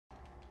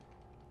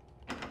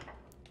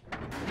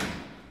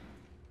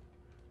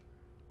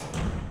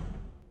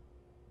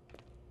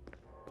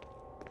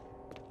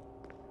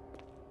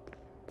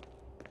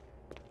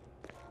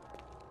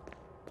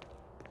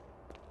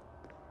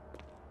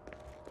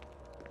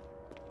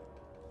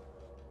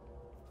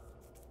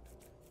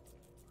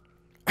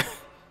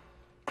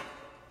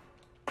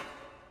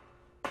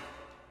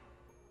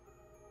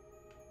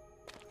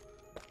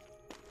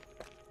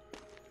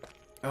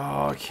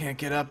I can't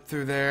get up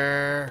through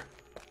there.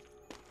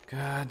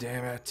 God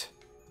damn it.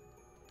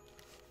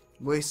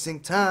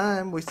 Wasting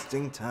time,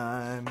 wasting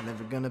time.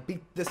 Never gonna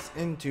beat this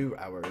in 2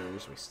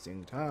 hours.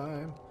 Wasting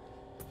time.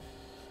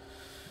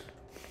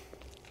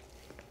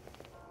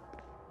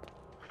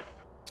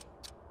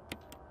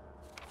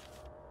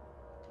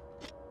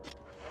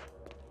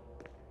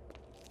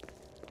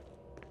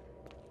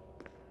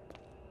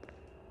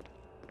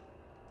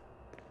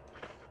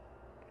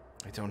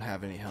 I don't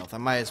have any health. I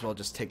might as well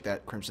just take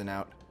that crimson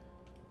out.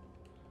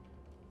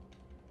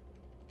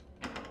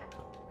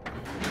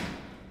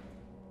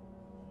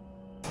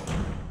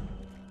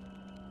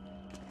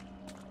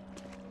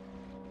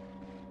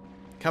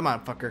 Come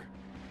on, fucker.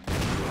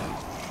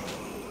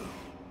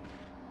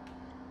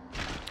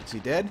 Is he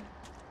dead?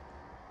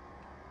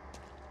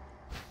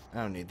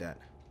 I don't need that.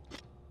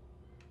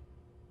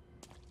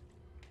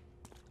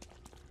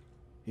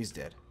 He's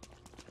dead.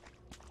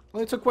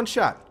 Only took 1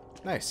 shot.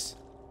 Nice.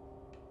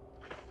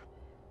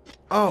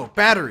 Oh,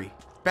 battery.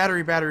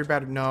 Battery.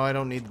 No, I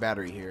don't need the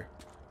battery here.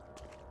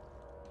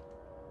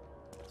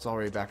 It's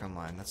already back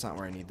online. That's not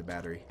where I need the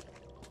battery.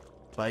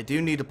 But I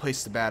do need to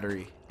place the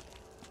battery.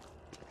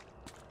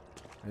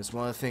 It's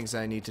one of the things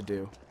I need to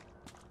do.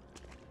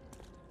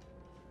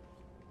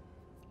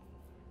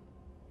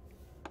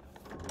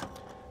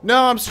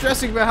 No, I'm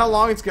stressing about how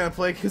long it's gonna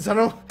play because I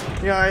don't,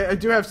 you know, I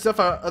do have stuff,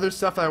 other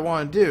stuff I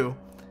want to do.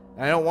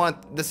 I don't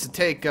want this to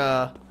take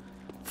 4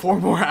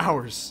 more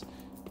hours.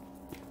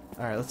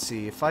 All right, let's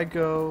see. If I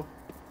go,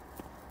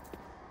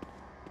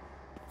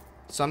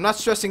 so I'm not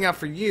stressing out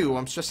for you.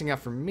 I'm stressing out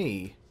for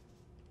me.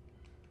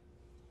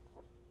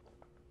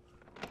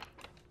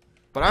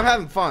 But I'm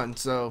having fun,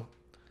 so.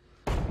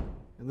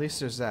 At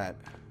least there's that.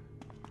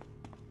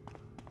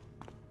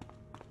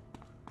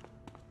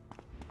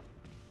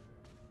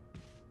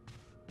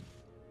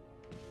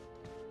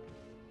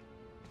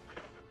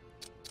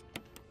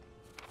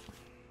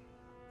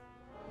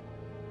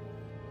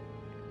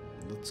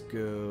 Let's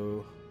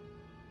go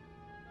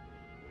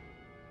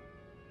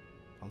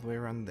all the way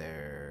around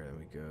there. There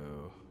we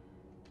go.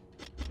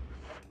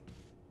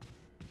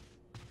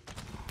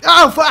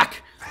 Oh, fuck!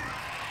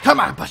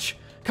 Come on, Butch.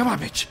 Come on,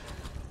 bitch.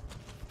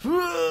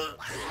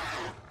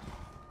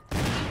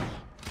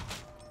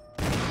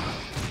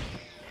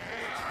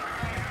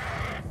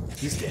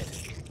 He's dead.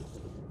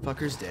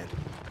 Fucker's dead.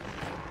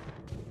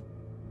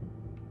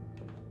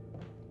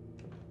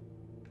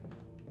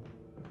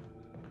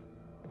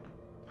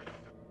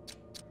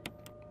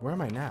 Where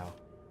am I now?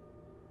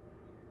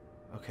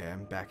 Okay,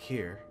 I'm back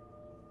here.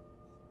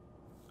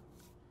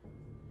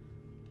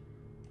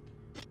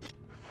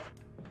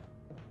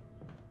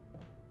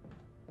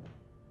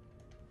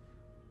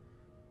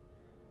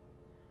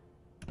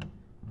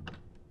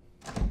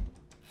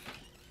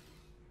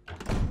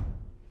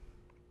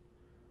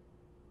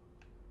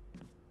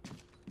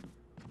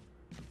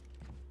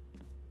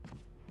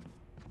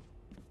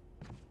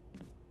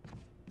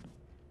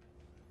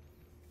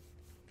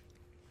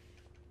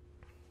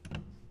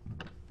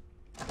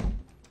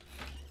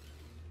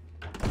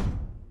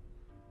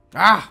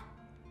 Ah!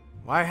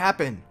 Why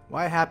happen?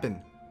 Why happen?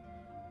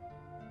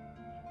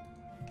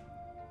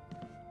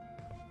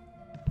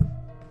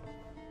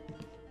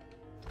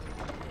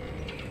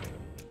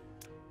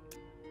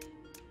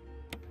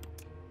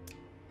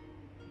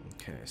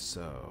 Okay,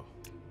 so.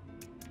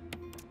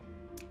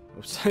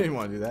 Oops, I didn't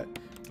want to do that.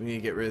 We need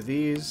to get rid of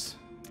these.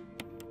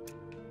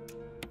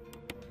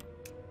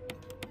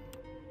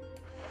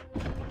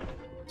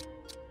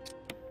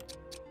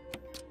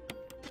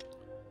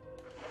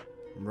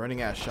 I'm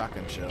running out of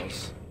shotgun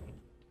shells.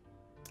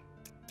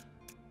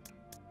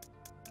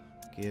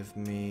 Give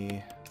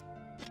me...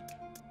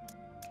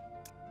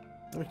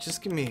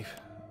 just give me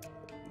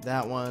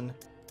that one.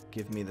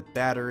 Give me the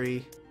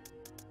battery.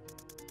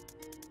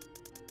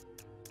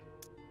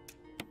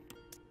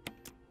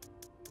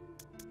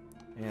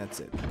 And that's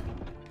it.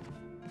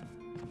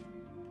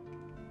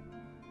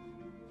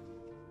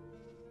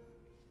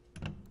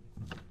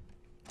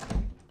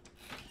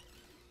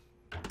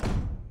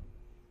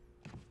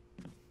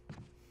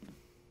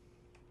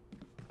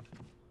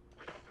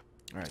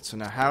 Alright, so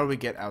now how do we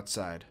get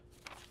outside?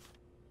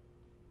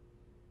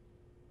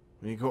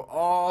 We go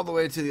all the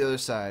way to the other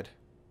side.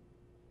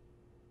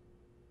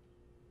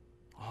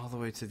 All the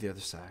way to the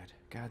other side.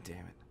 God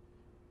damn it.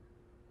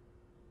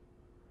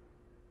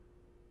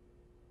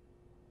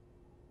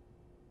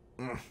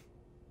 Mm.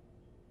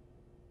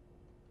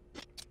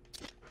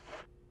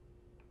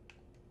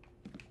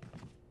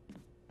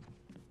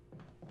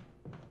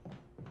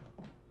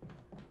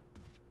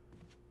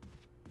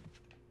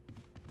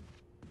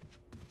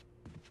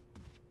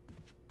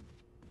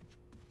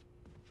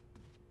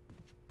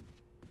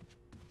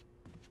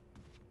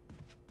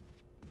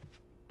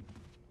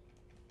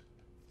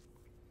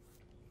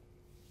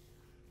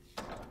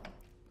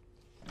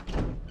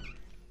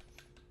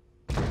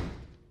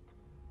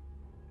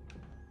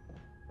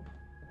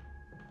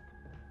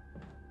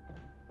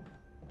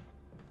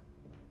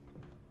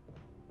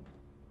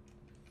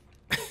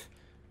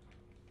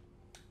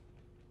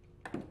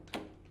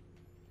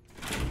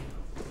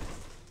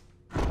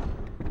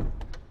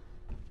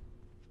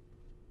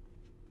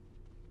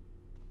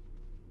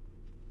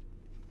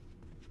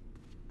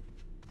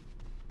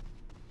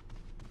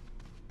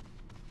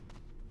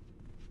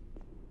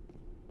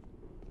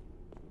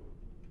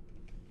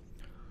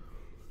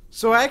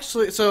 So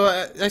actually,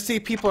 I see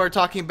people are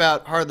talking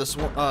about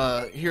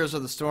Heroes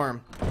of the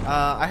Storm.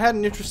 I had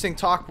an interesting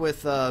talk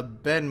with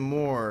Ben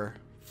Moore.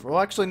 Well,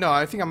 actually, no.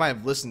 I think I might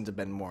have listened to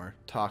Ben Moore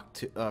talk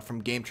to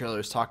from Game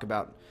Trailers talk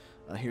about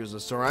Heroes of the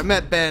Storm. I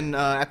met Ben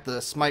at the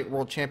Smite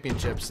World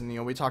Championships,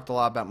 and we talked a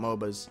lot about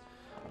MOBAs.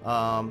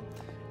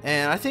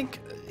 And I think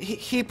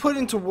he put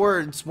into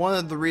words one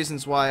of the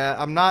reasons why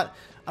I'm not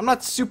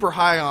super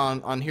high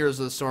on Heroes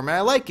of the Storm. And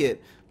I like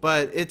it,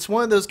 but it's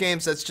one of those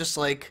games that's just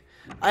like.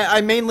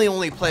 I mainly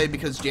only play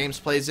because James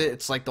plays it.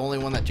 It's like the only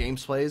one that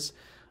James plays.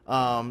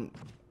 But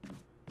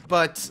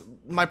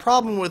my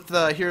problem with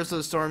Heroes of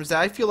the Storm is that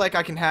I feel like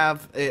I can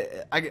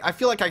I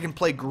feel like I can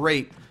play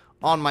great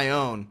on my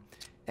own.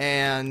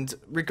 And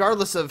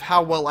regardless of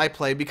how well I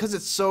play, because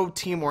it's so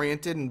team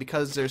oriented and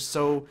because it's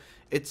so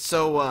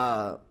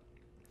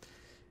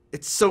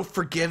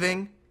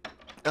forgiving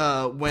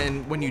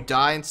when you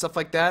die and stuff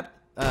like that,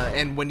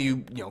 and when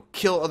you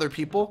kill other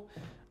people,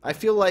 I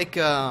feel like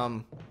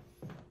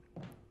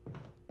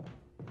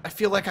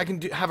I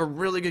can have a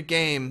really good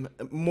game,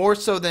 more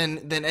so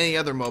than any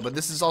other MOBA.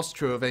 This is also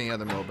true of any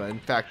other MOBA. In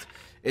fact,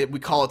 we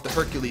call it the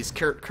Hercules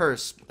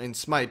curse in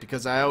Smite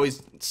because I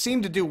always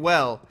seem to do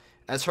well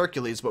as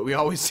Hercules, but we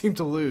always seem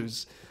to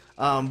lose.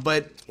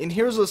 But in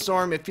Heroes of the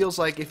Storm, it feels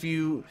like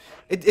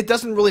it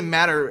doesn't really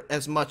matter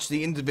as much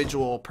the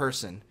individual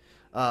person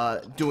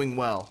doing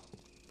well.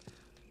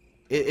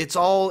 It's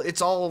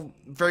all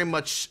very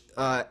much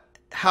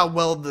how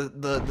well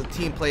the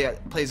team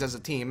plays as a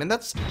team, and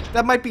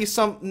that might be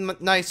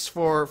nice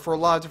for a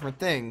lot of different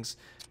things,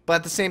 but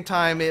at the same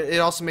time it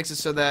also makes it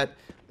so that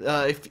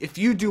if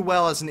you do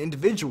well as an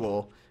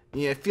individual,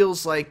 it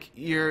feels like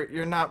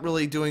you're not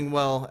really doing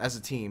well as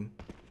a team,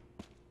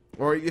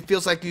 or it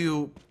feels like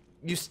you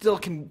still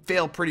can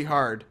fail pretty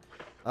hard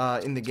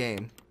in the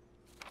game.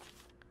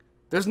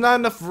 There's not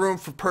enough room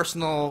for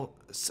personal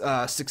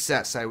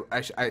success.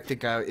 I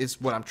think is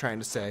what I'm trying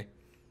to say.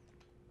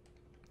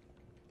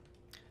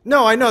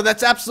 No, I know,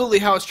 that's absolutely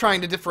how it's trying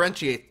to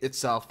differentiate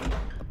itself.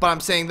 But I'm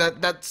saying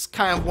that's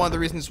kind of one of the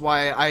reasons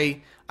why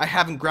I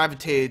haven't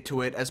gravitated to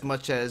it as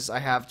much as I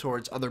have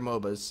towards other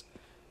MOBAs.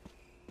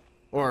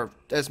 Or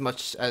as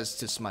much as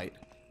to Smite.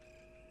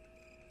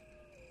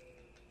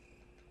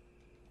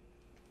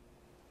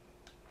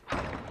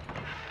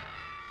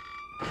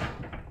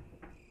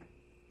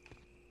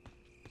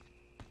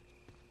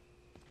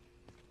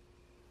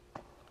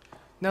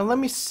 Now let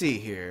me see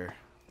here.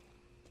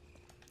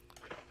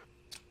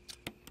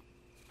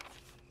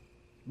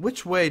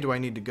 Which way do I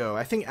need to go?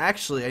 I think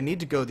actually I need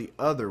to go the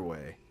other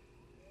way.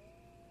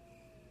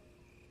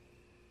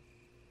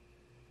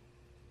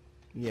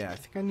 Yeah, I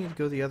think I need to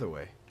go the other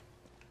way.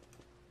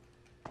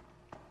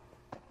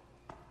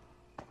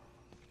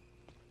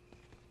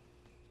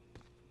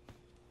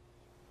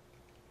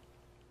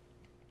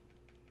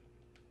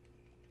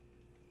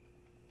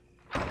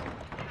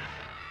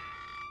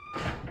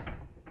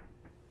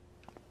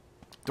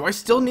 Do I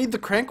still need the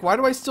crank? Why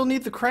do I still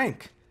need the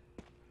crank?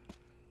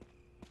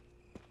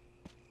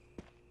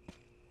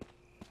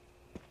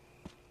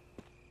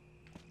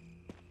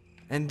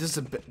 And does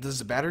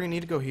the battery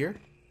need to go here?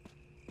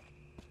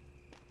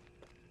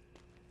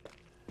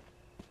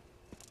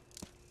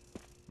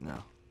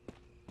 No.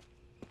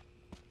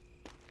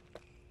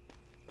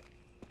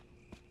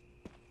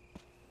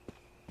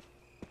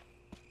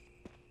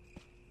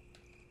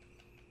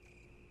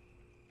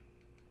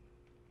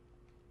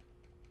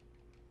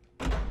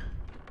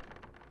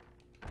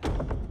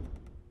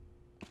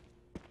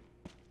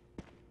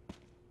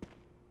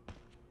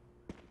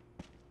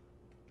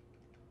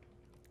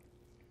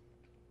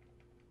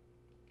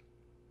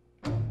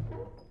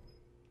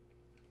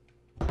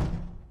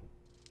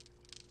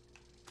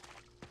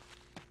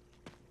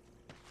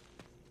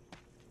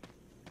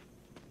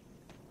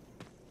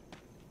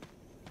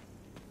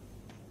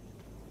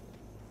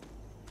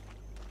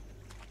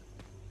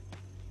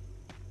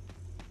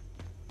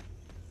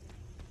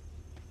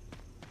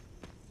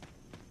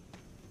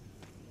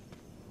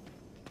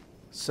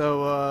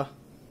 So,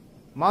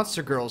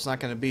 Monster Girl's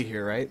not gonna be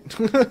here, right?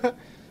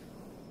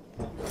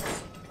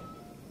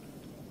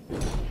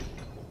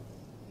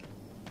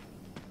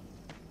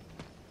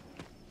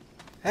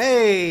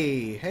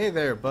 Hey! Hey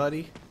there,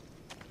 buddy.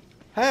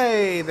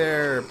 Hey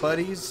there,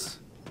 buddies.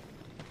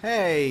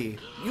 Hey!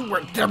 You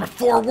weren't there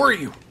before, were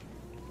you?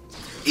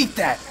 Eat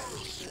that!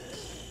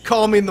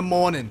 Call me in the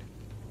morning.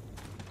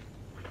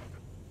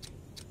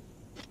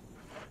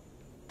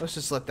 Let's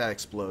just let that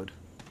explode.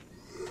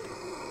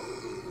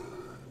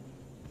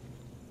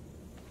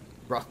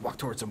 Walk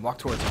towards him, walk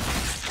towards him.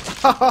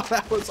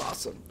 That was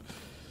awesome.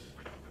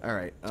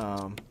 Alright,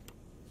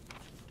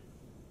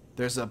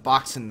 there's a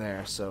box in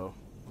there, so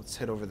let's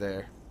head over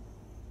there.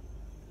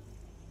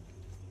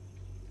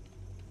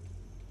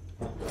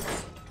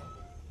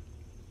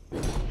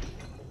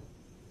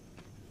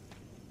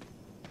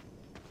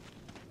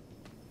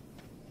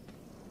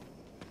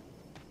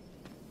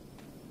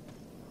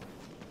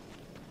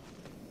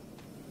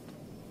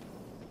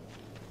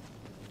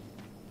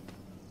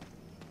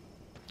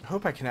 I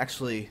hope I can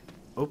actually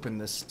open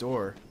this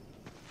door.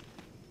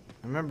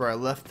 Remember, I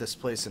left this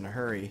place in a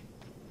hurry.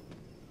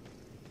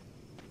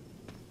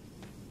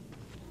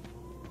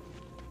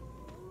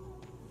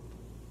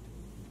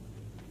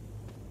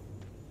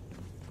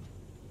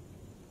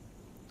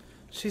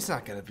 She's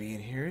not gonna be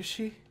in here, is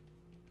she?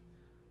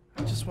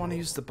 I just want to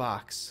use the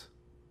box.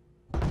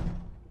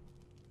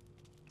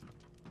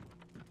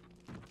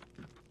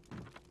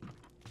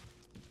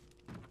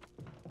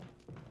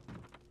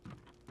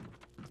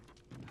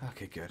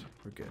 Okay, good.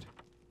 We're good.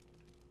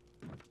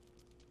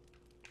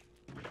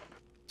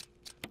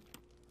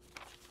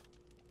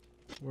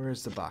 Where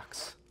is the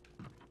box?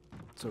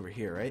 It's over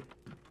here, right?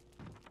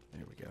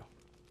 There we go.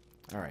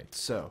 Alright,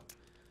 so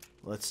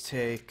let's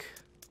take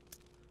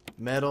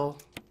metal,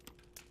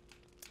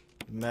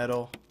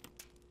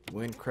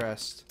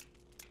 windcrest,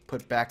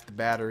 put back the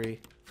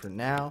battery for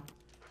now,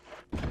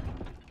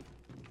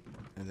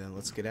 and then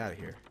let's get out of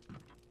here.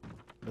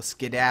 Let's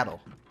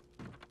skedaddle.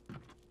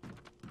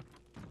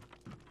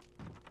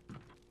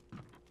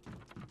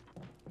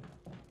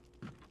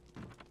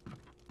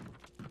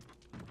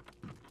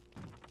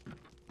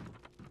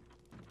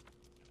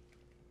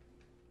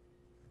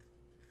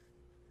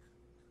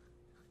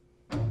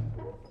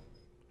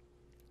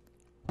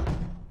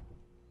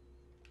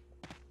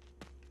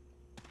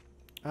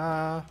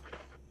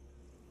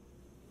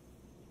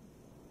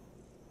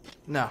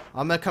 No,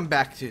 I'm gonna come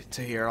back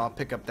to here. I'll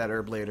pick up that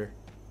herb later.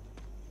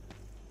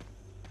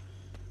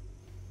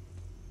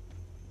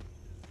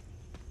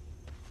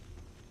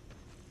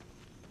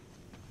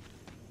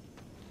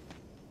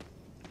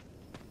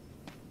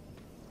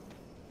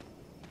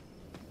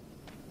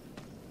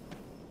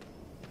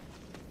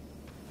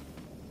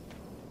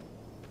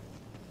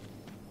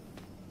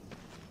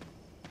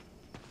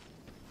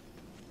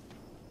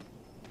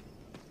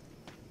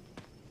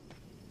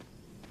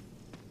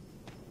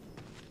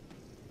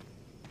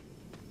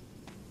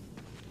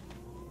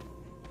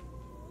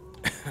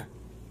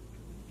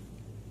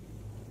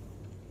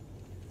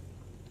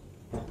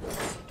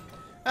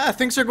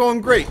 Things are going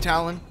great,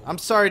 Talon. I'm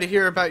sorry to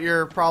hear about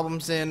your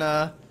problems in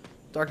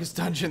Darkest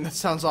Dungeon. That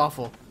sounds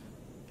awful.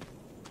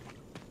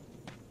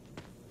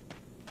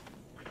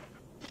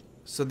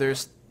 So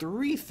there's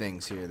 3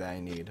 things here that I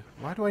need.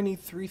 Why do I need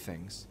 3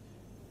 things?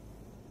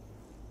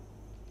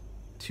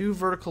 2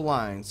 vertical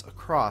lines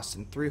across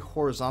and 3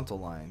 horizontal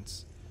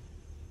lines.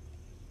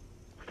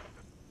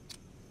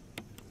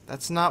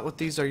 That's not what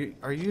these are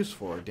used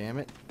for, damn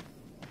it.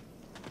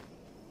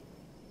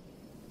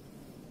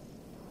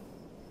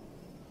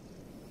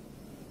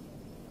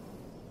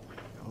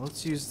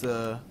 Let's use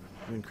the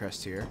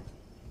Mooncrest here.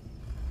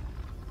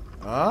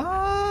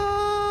 Oh!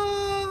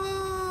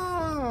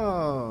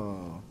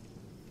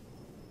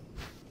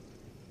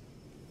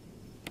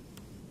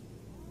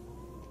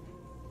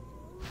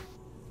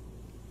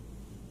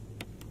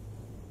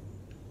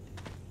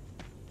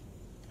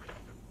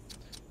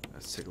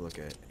 Let's take a look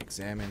at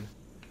examine.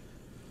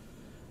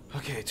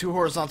 Okay, 2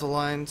 horizontal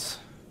lines.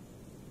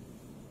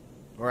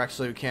 Or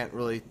actually, we can't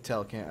really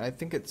tell. Can't I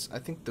think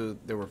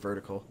they were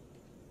vertical.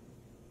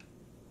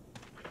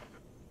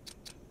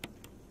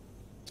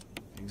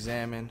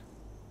 Examine.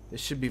 This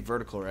should be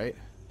vertical, right?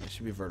 It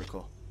should be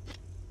vertical.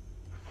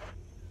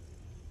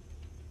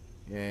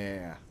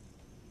 Yeah.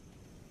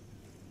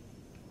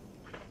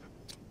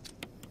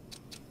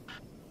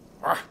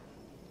 Ah.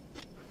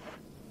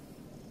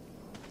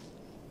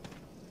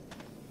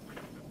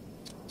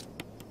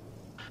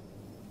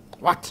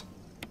 What?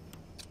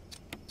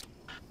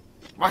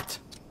 What?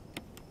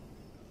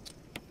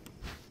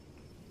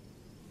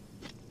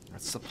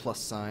 That's the plus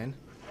sign.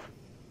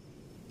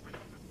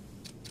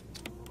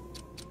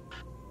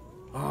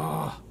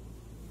 Oh.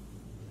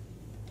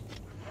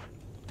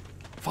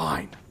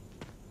 Fine.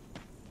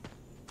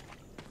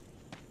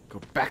 Go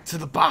back to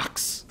the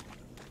box.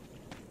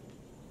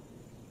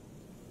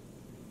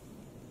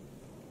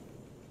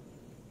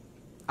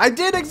 I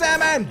did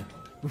examine!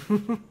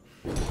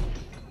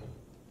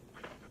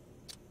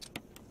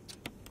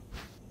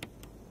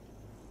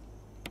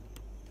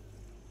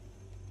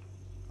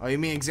 Oh, you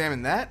mean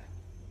examine that?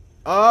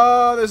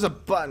 Oh, there's a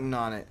button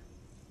on it.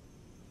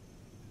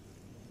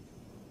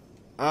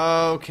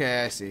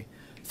 Okay, I see.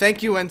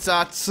 Thank you,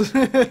 Ensatz.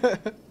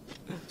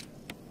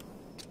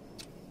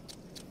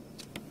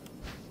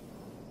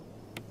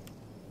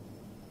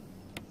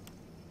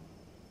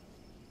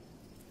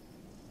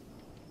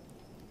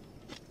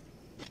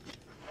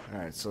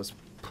 Alright, so let's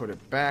put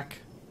it back.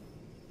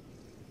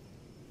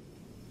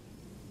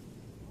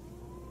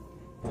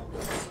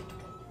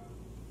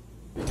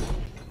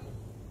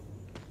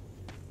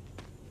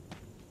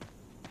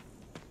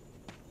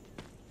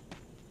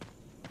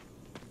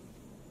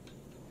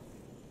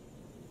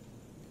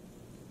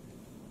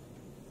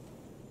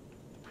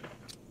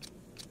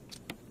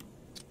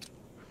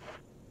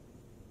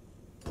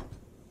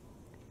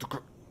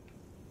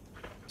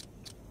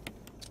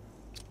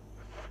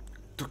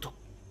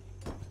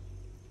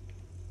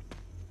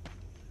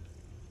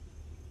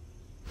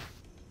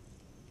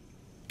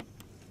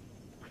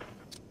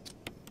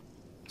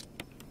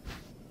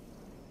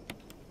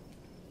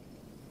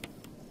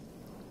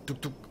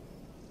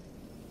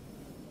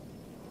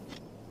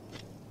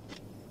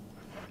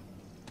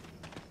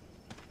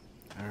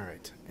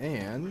 Alright,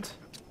 and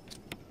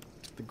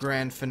the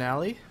grand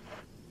finale.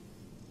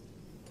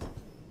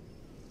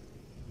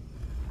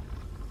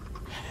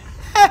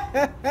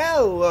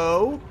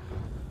 Hello!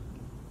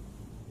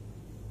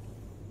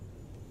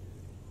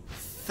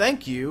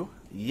 Thank you.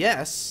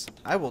 Yes,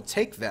 I will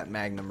take that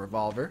Magnum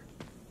revolver.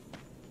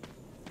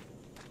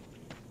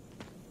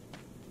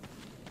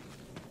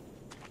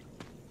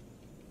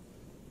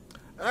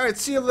 Alright,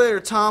 see you later,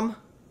 Tom.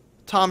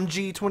 Tom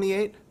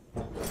G28.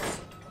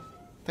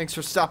 Thanks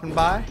for stopping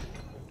by.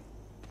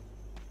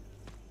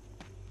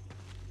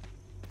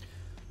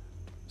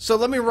 So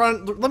let me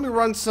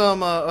run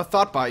some a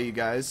thought by you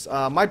guys.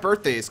 My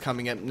birthday is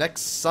coming up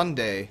next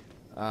Sunday,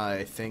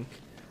 I think.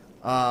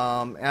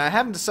 And I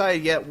haven't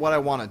decided yet what I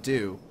want to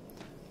do.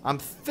 I'm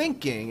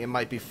thinking it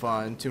might be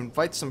fun to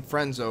invite some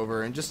friends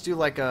over and just do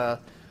like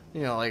a,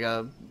 you know, like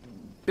a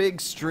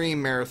big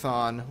stream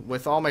marathon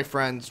with all my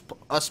friends,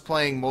 us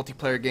playing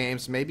multiplayer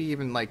games, maybe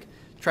even like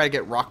try to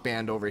get Rock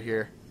Band over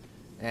here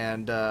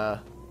and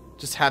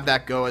just have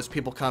that go as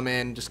people come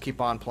in, just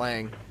keep on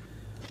playing.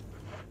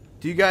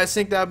 Do you guys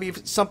think that would be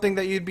something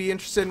that you'd be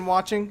interested in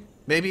watching?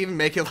 Maybe even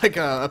make it like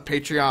a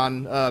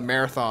Patreon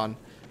marathon.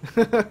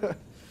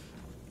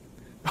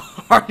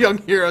 Our young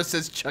hero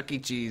says Chuck E.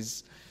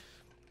 Cheese.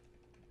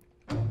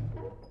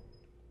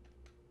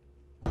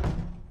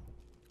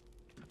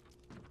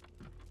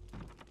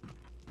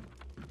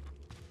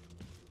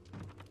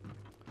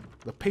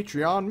 The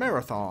Patreon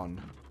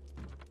marathon.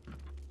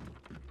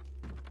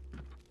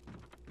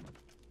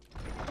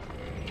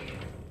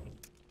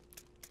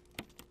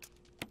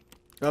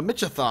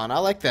 Mitchathon. I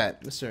like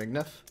that, Mr.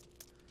 Ignath.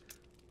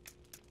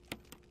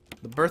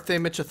 The birthday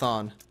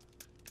Mitchathon.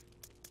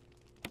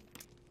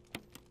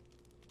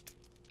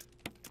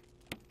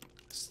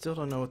 Still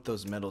don't know what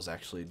those medals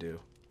actually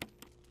do.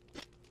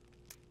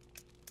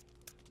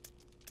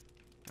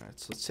 Alright,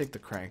 so let's take the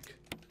crank.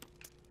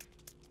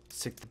 Let's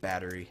take the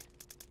battery.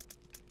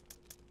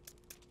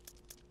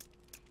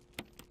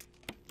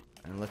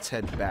 And let's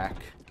head back.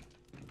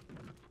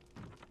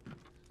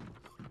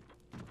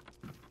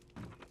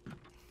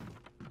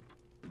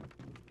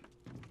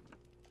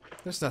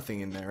 There's nothing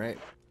in there, right?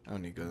 I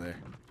don't need to go there.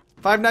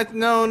 Five Nights...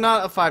 No,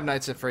 not a Five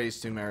Nights at Freddy's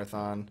 2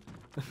 marathon.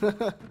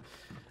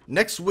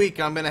 Next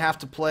week, I'm going to have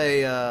to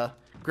play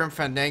Grim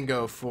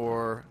Fandango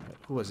for...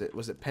 Who was it?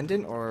 Was it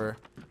Pendant or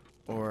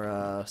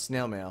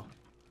Snail Mail?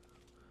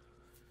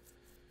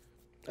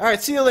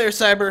 Alright, see you later,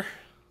 Cyber.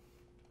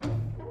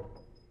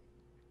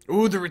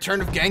 Ooh, the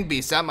return of Gang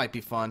Beasts. That might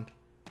be fun.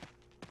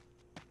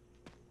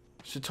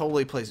 Should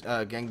totally play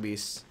Gang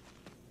Beasts.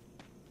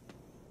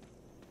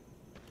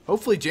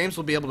 Hopefully James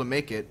will be able to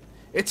make it.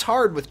 It's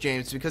hard with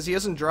James because he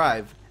doesn't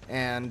drive,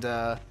 and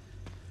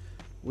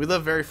we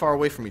live very far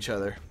away from each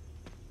other.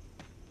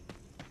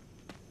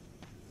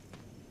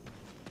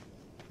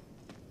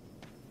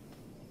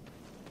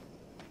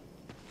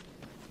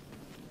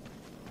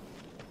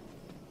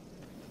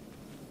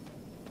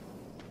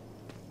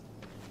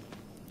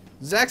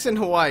 Zach's in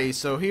Hawaii,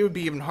 so he would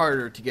be even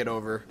harder to get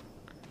over.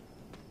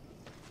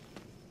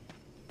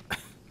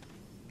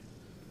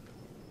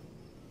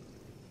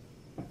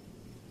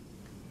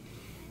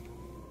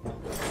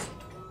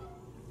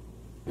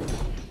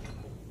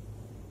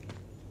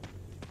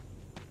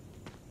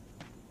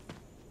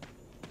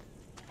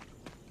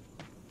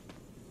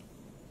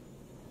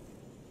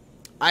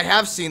 I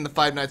have seen the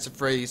Five Nights at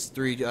Freddy's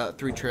 3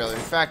 trailer. In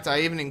fact, I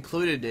even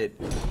included it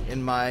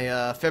in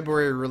my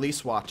February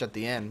release watch at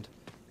the end.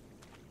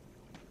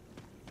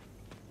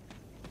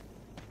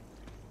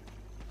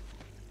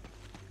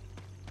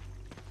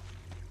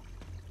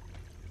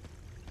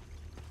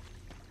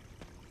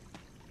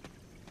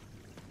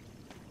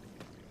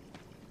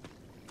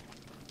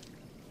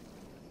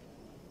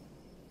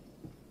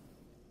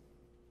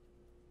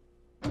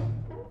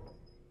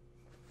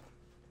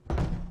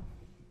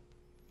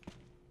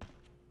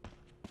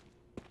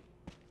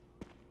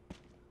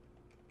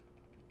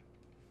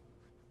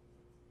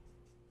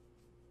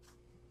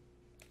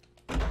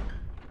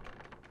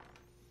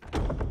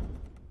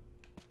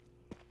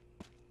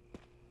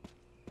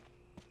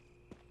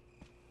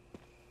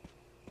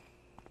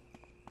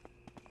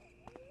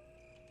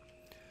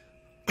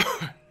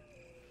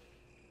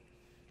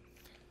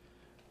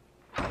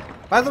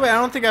 By the way, I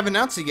don't think I've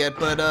announced it yet,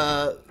 but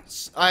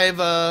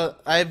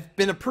I've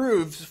been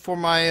approved for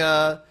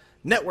my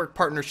network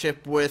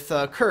partnership with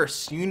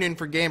Curse Union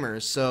for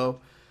Gamers. So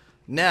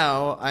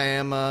now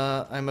I'm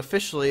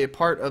officially a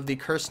part of the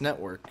Curse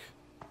network.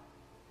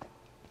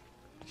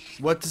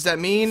 What does that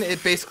mean?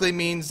 It basically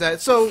means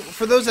that, so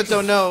for those that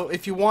don't know,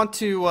 if you want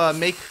to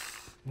make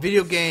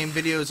video game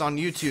videos on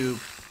YouTube,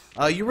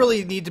 you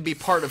really need to be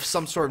part of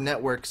some sort of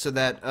network so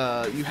that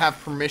you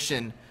have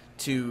permission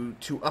to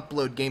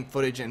upload game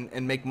footage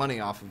and make money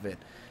off of it.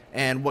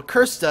 And what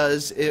Curse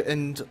does,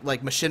 and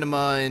like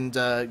Machinima and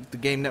the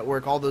Game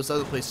Network, all those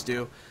other places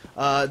do,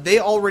 they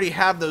already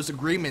have those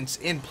agreements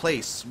in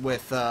place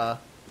with the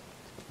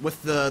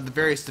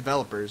various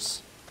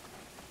developers.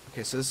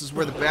 Okay, so this is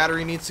where the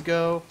battery needs to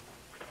go.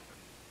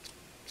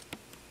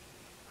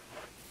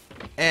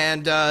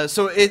 And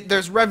so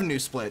there's revenue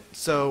split.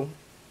 So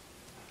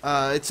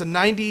it's a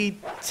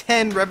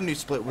 90-10 revenue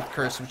split with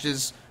Curse, which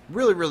is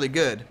really, really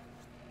good.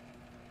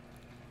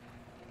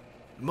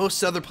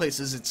 Most other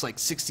places, it's like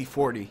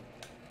 60-40.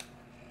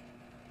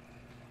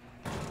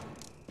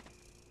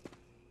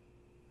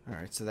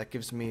 Alright, so that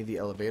gives me the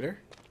elevator,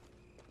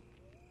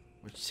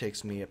 which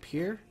takes me up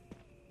here.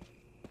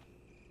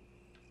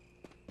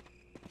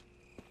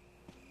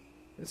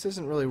 This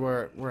isn't really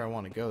where I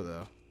want to go,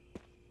 though.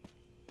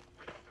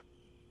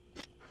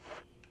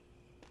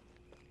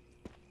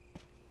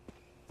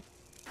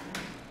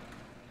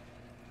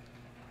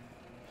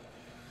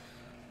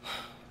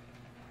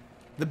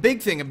 The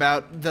big thing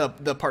about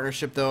the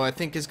partnership, though, I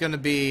think is going to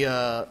be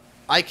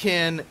I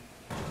can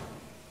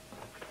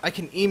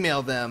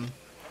email them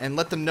and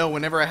let them know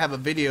whenever I have a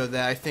video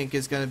that I think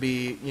is going to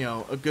be, you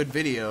know, a good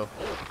video,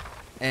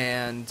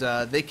 and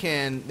they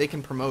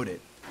can promote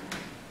it.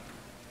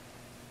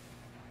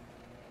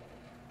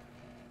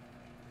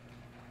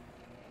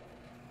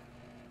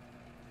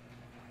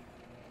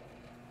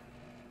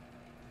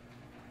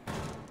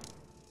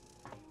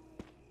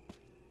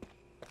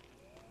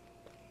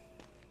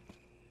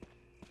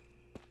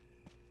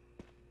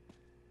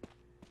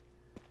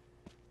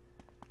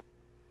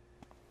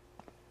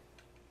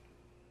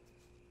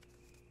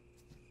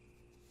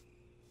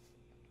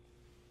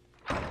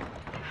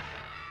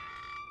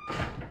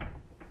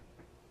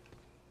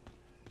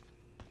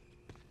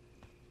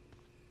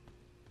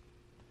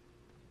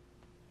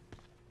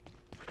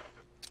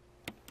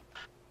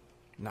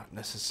 Not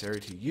necessary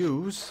to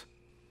use.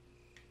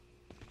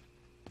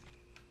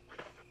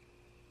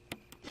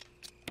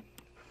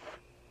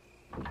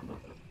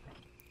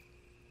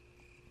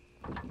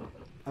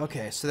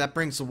 Okay, so that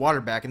brings the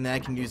water back, and then I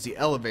can use the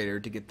elevator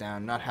to get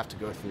down, not have to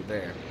go through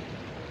there.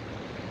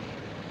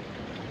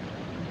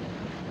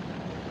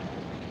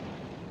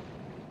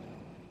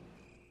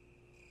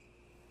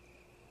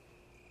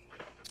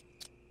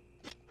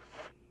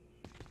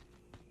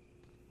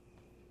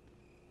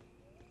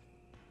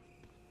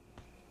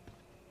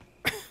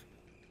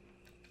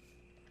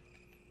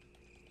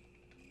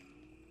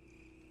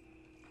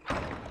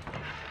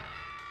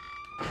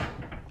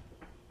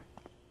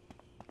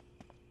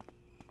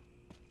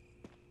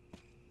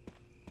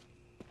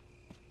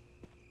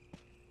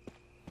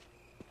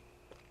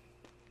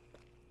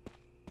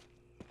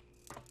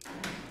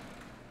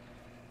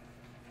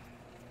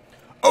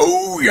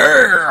 Oh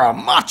yeah!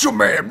 Macho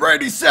Man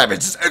Randy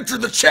Savage has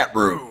entered the chat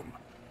room!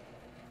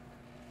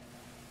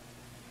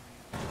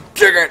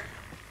 Kick it!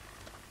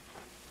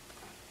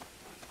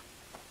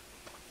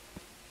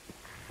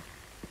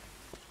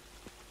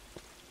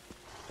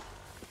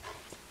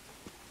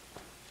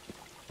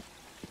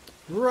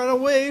 Run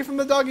away from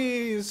the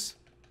doggies!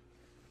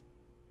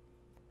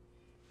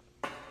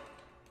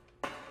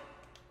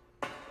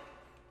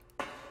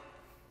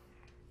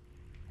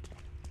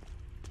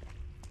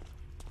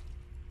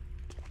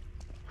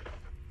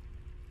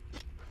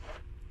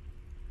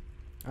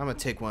 I'm gonna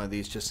take one of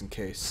these just in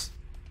case.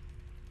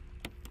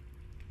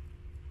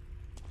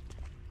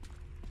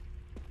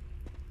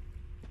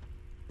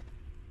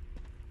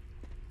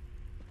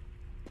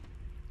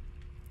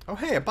 Oh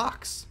hey, a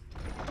box!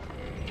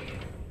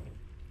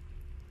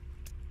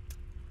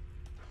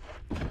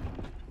 And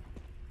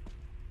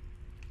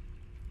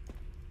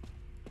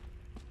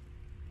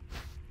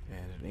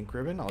an ink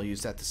ribbon, I'll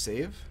use that to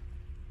save.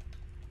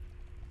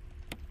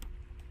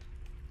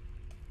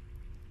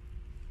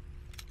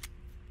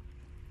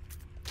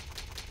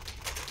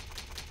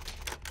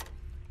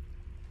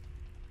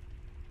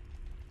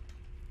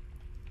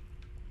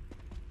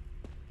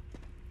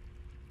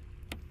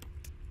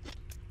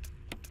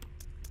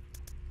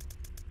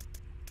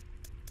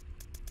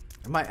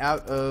 Am I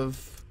out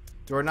of...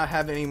 Do I not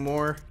have any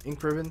more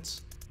ink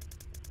ribbons?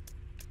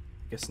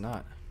 Guess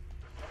not.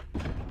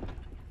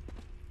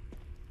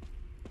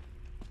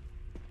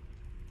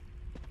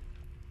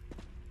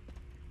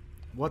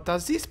 What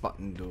does this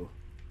button do?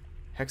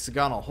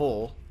 Hexagonal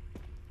hole.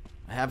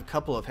 I have a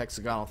couple of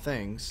hexagonal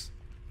things.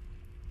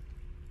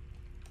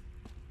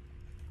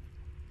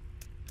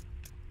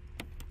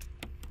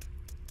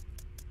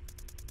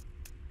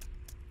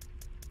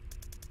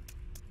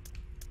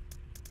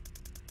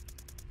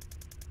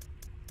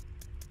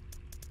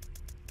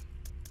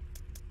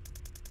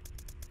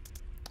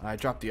 I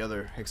dropped the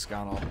other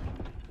hexagonal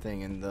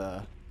thing in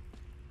the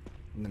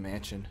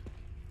mansion.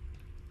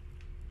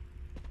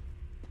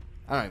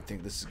 I don't even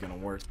think this is gonna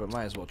work, but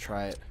might as well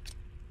try it.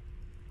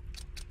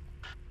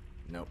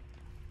 Nope.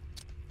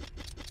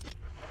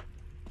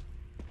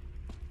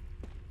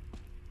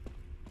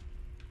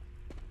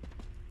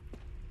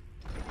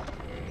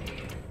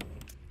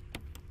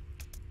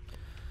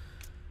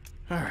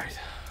 Alright,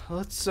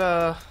 let's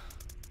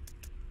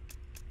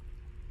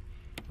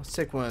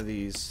take one of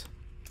these.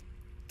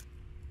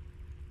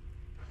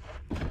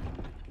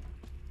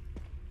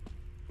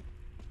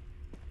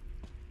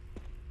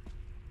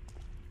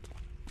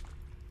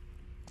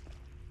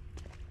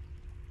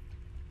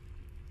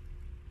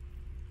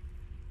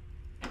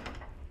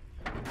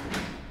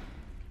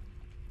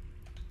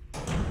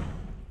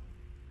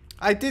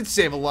 I did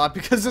save a lot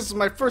because this is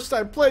my first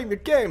time playing the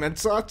game, and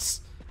so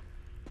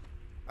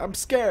I'm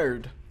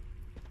scared.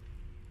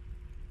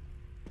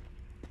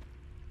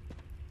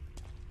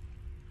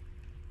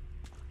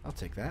 I'll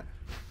take that.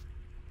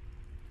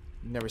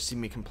 Never see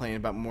me complain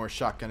about more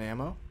shotgun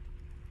ammo.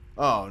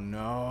 Oh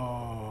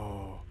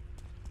no.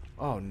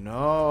 Oh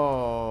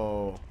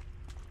no.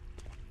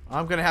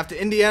 I'm gonna have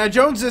to Indiana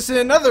Jones this in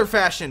another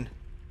fashion.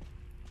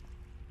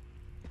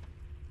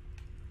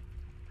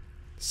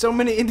 So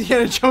many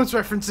Indiana Jones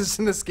references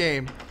in this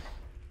game.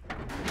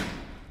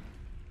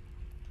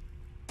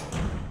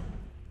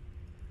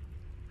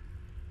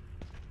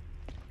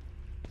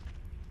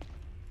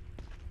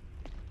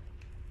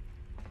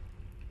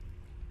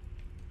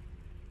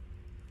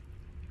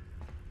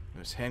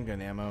 There's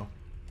handgun ammo.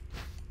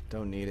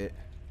 Don't need it.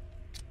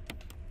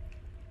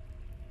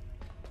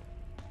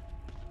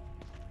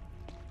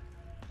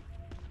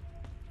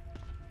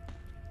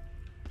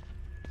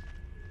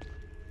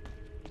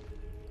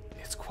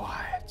 It's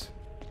quiet.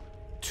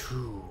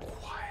 Too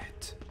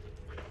quiet.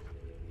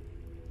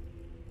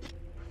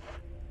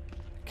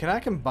 Can I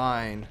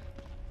combine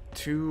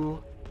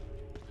 2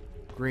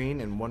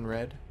 green and 1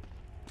 red?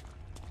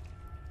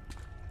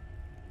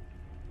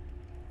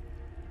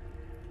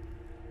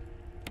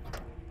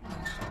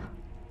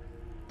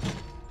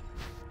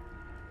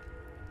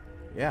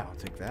 Yeah, I'll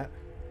take that.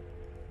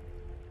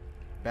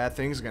 Bad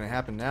things are gonna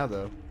happen now,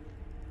 though.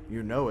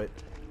 You know it.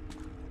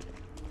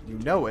 You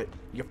know it.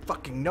 You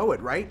fucking know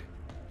it, right?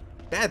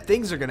 Bad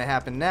things are gonna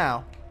happen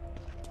now.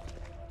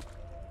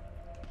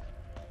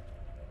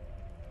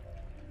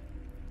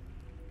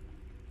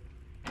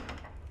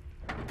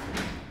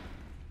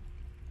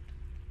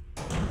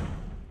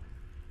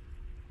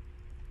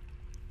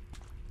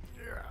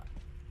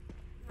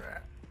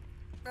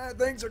 Bad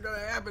things are gonna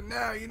happen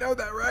now. You know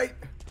that, right?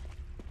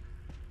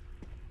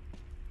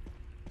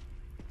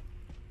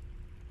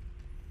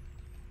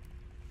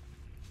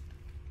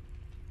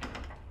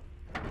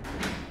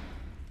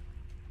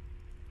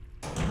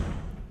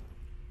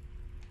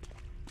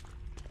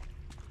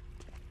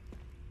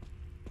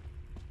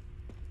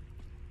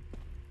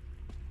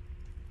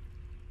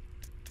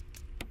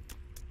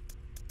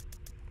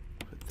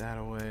 That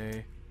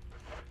away.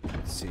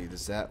 Let's see,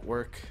 does that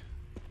work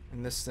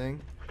in this thing?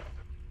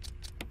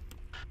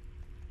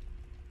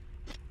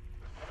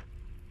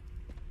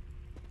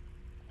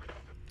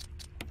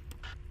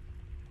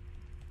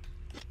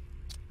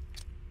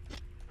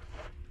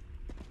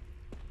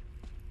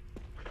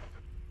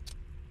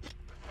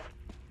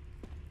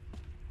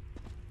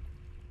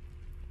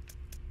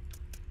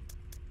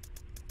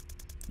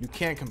 You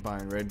can't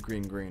combine red,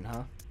 green, green,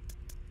 huh?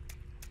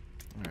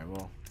 Alright,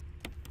 well.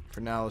 For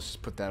now, let's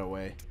just put that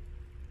away.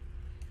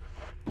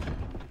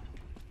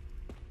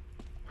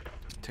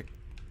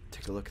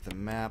 Take a look at the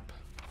map.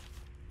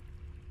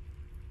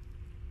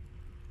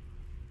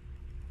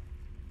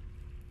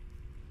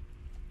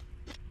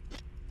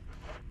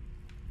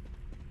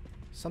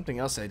 Something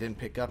else I didn't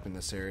pick up in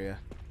this area.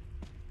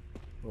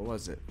 What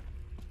was it?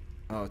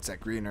 Oh, it's that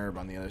green herb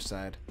on the other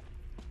side.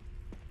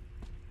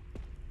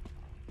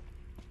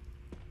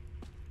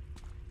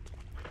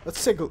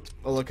 Let's take a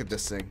look at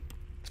this thing.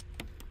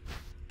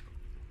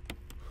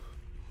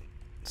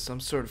 Some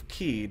sort of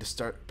key to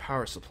start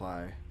power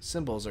supply.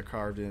 Symbols are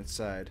carved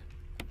inside.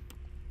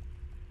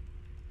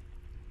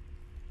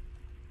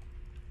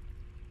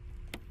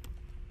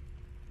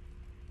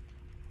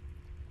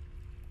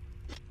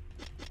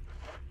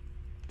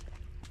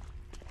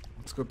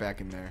 Let's go back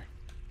in there.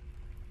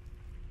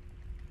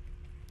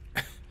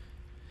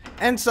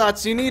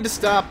 Ensatz, you need to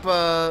stop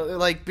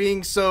like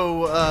being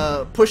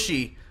so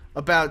pushy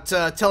about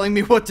telling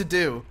me what to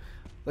do.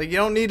 Like, you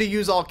don't need to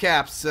use all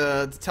caps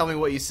to tell me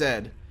what you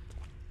said.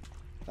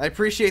 I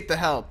appreciate the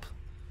help.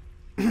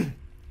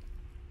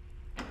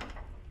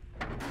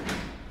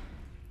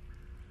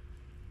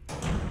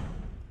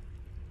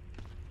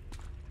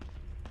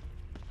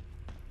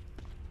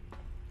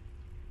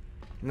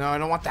 No, I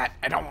don't want that.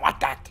 I don't want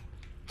that.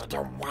 I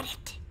don't want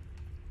it.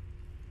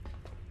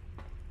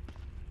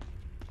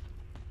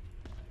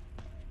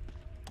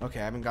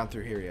 Okay, I haven't gone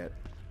through here yet.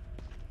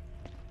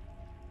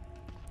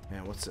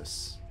 Man, what's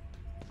this?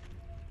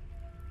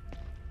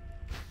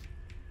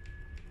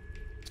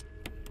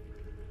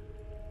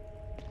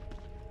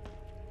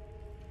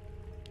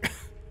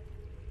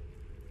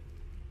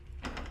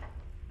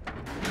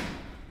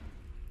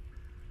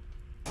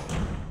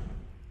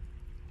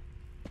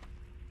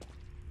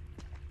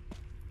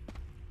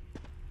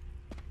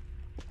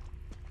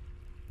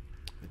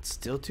 It's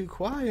still too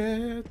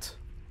quiet.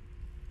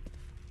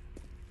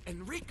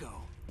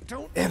 Enrico,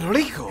 don't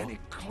Enrico? any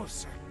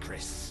closer,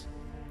 Chris.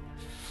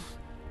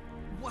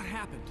 What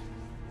happened?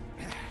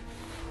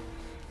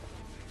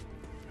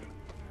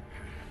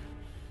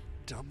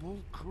 Double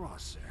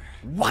crosser.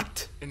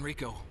 What?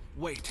 Enrico,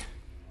 wait.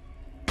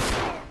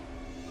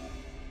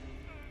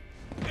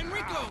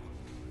 Enrico!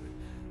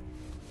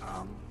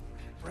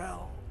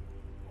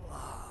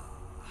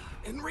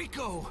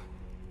 Enrico!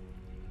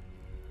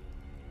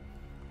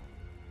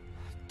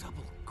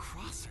 Double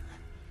crosser.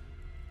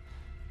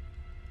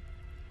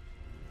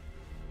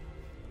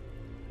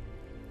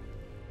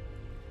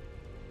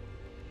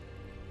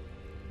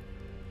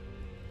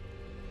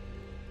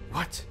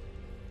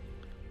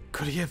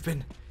 Could he have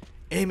been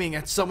aiming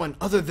at someone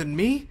other than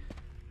me?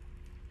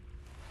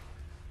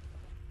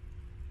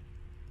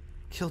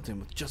 Killed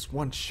him with just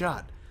one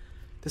shot.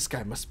 This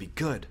guy must be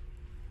good.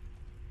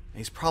 And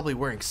he's probably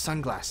wearing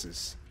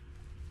sunglasses.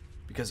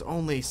 Because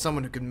only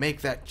someone who could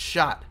make that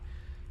shot,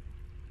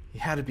 he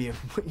had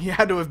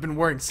to have been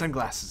wearing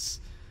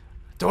sunglasses.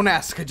 Don't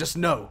ask, I just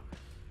know.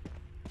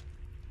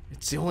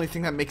 It's the only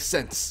thing that makes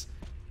sense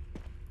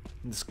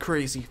in this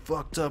crazy,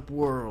 fucked up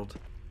world.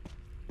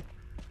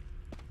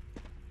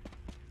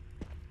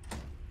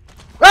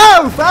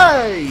 Oh,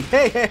 hey!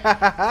 Hey, hey, ha,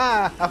 ha,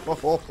 ha! Oh,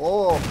 oh,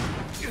 oh.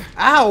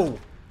 Ow!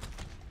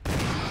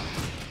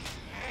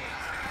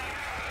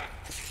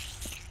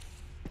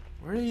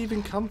 Where did he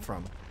even come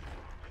from?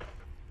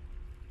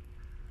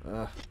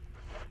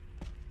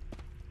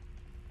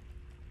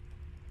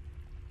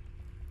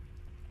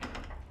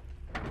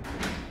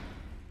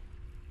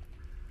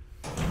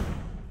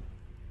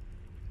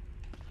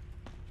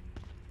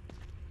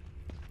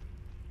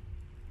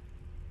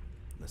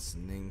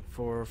 Listening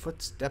for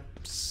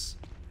footsteps.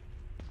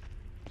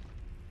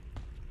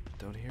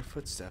 Don't hear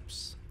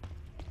footsteps.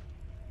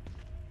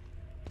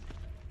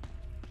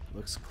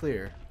 Looks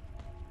clear.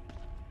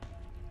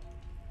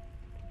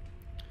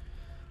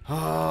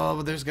 Oh,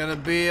 but there's gonna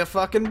be a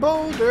fucking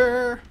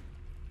boulder.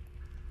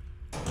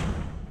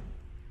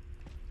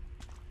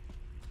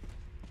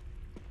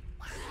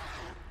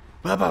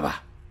 Ba ba ba.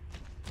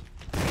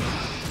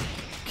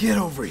 Get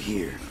over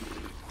here.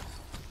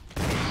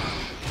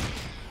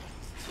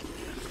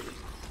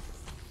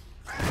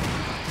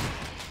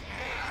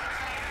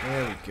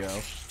 There we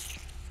go.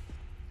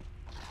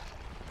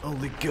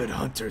 Only good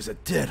hunter is a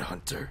dead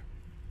hunter.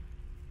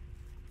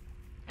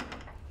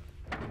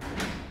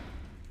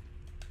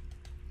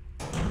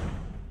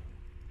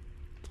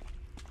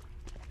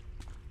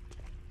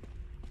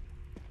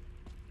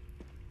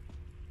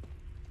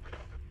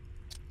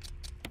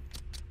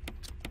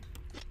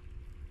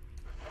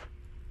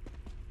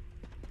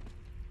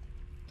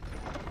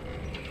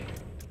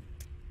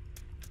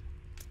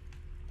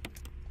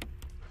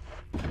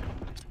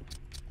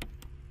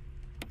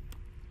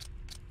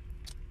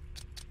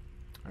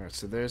 Alright,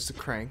 so there's the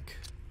crank.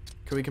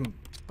 Can we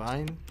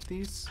combine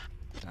these?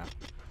 No.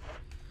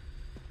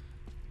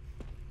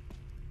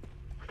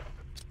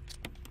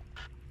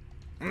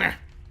 Nah.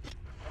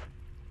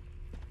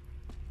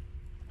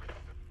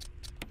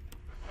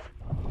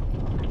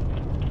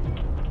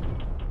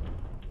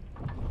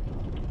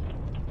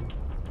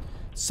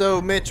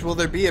 So, Mitch, will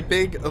there be a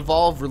big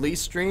Evolve release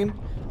stream?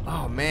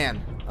 Oh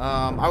man,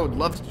 I would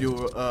love to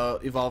do a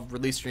Evolve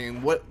release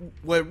stream. What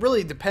it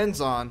really depends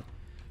on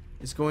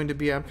is going to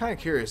be, I'm kind of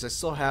curious. I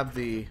still have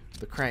the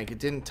crank. It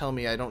didn't tell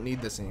me I don't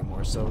need this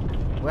anymore. So,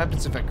 what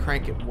happens if I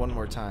crank it one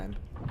more time?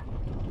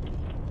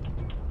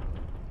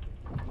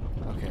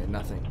 Okay,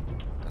 nothing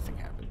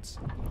happens.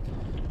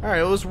 All right,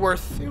 it was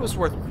worth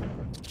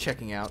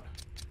checking out.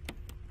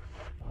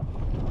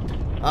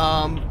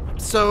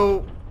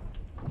 So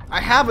I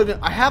have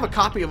a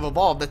copy of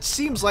Evolve that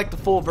seems like the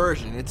full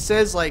version. It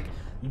says like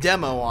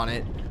demo on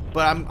it,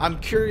 but I'm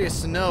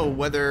curious to know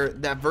whether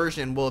that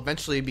version will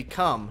eventually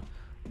become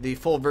the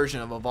full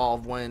version of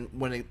Evolve when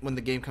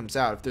the game comes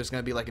out. If there's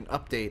going to be like an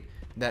update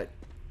that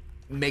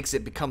makes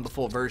it become the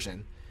full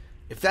version.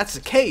 If that's the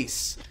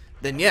case,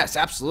 then yes,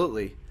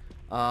 absolutely.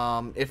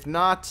 If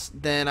not,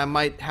 then I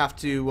might have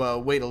to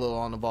wait a little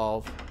on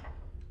Evolve.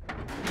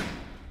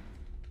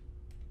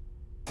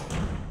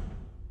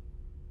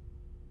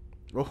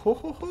 Oh, ho,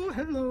 ho, ho,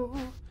 hello.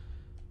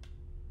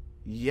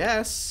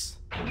 Yes.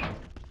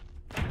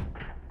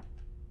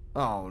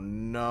 Oh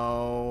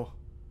no.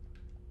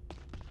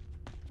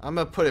 I'm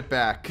gonna put it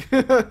back.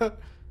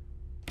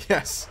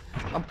 Yes,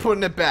 I'm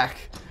putting it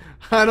back.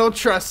 I don't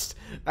trust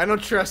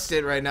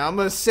it right now. I'm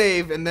gonna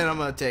save and then I'm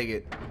gonna take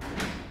it.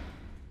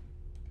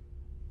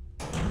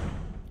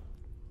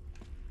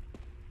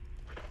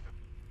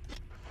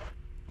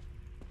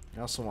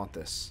 I also want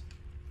this.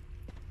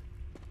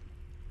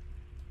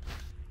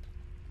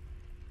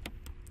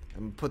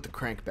 I'm gonna put the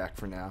crank back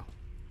for now.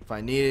 If I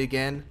need it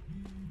again,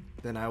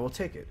 then I will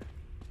take it.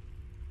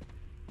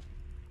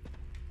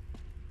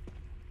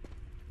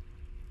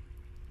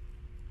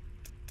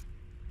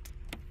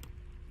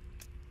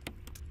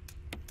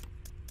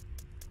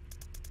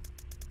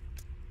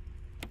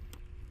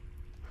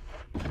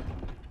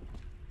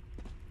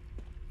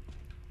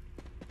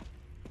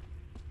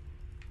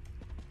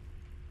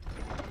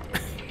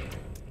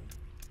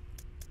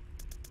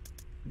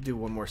 Do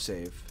one more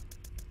save.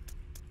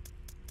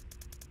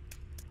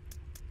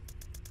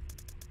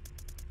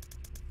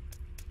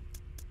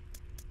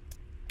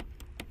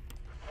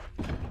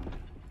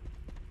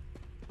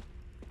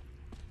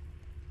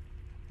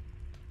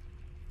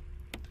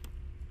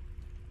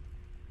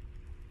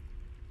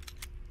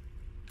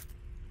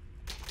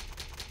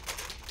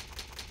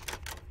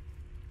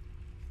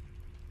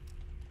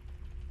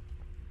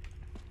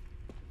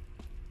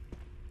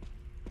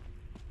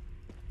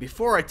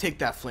 Before I take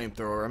that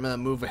flamethrower, I'm gonna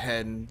move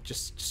ahead and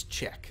just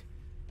check.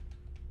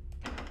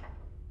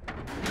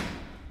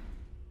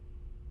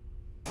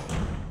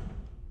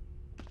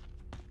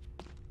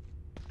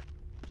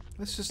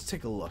 Let's just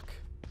take a look.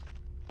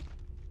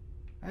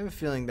 I have a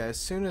feeling that as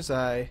soon as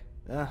I...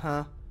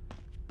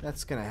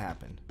 that's gonna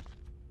happen.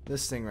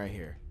 This thing right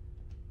here.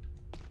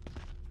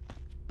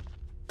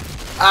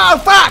 Oh,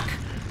 fuck!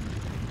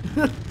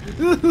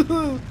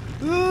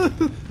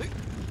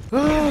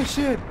 Oh,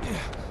 shit.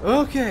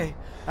 Okay,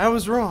 I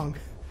was wrong.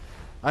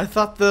 I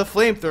thought the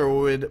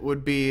flamethrower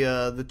would be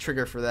the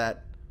trigger for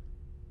that.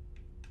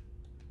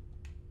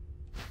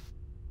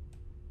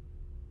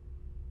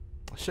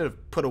 I should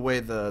have put away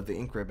the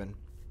ink ribbon.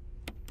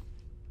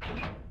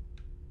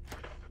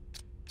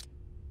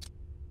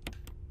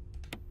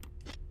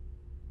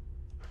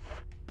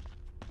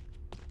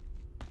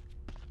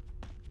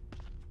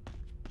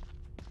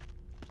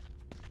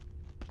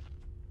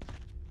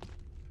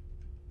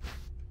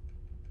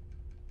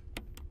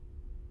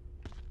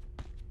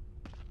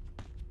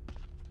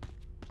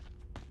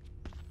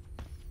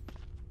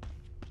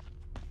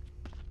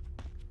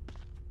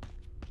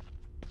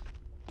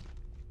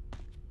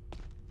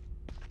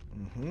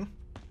 Mm-hmm.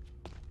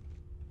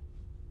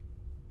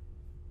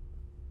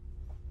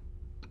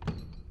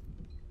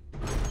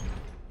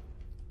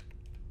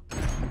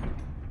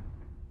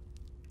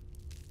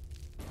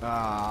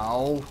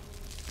 Oh.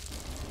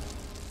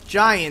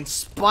 Giant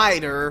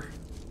spider.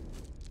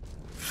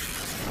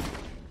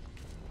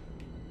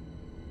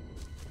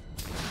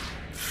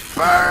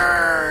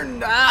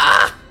 Burn!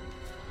 Ah!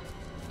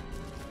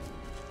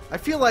 I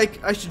feel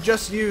like I should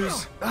just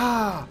use...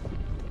 Ah!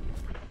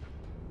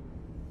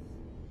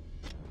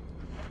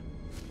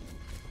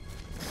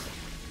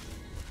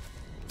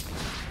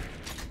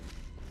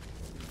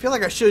 I feel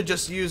like I should have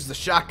just used the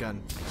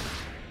shotgun.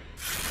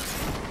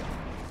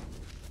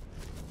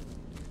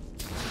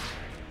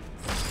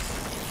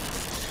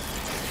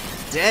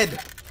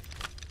 Dead.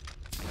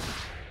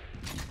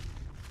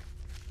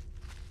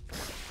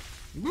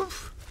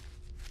 Woof.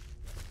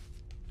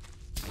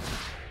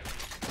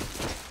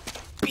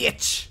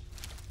 Bitch.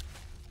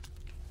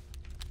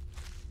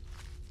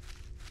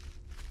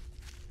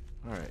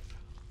 Alright.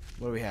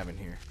 What do we have in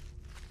here?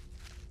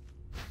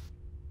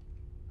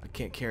 I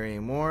can't carry any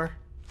more.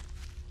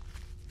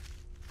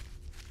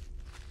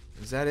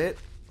 Is that it?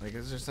 Like,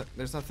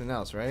 there's nothing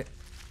else, right?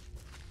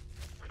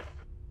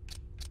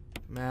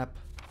 Map.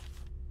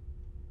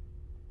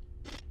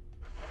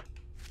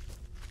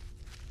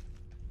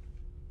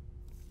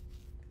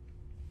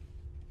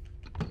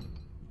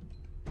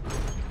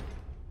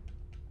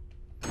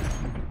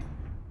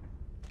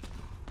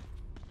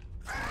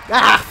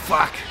 Ah,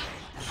 fuck!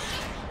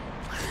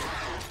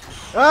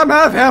 I'm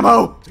out of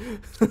ammo!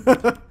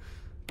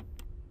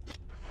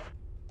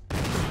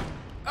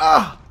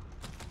 Ah!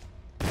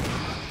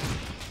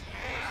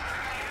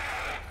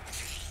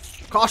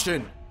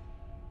 Caution!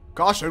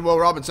 Caution, Will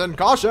Robinson,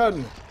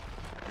 caution!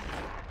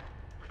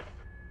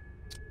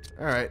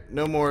 Alright,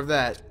 no more of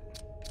that.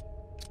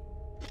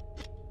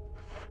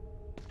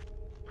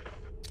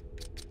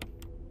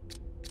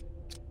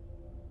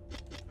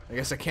 I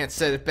guess I can't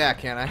set it back,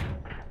 can I?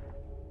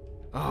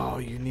 Oh,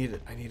 you need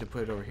it. I need to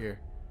put it over here.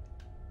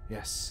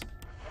 Yes.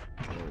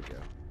 There we go.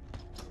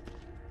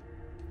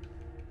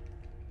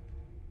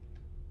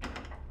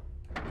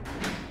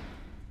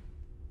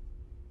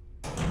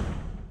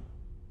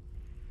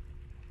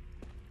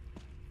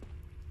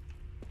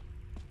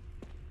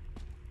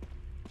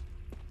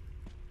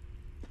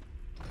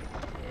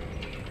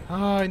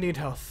 Oh, I need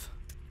health.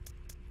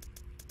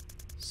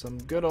 Some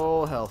good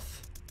old health.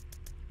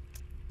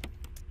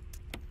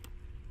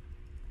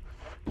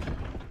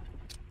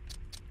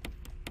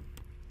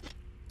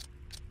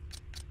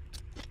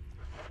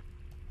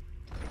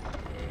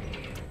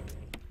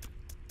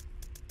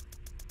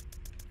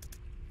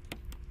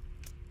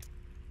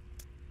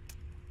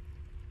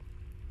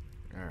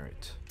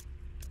 Alright.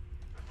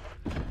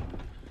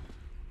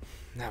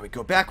 Now we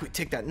go back, we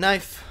take that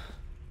knife.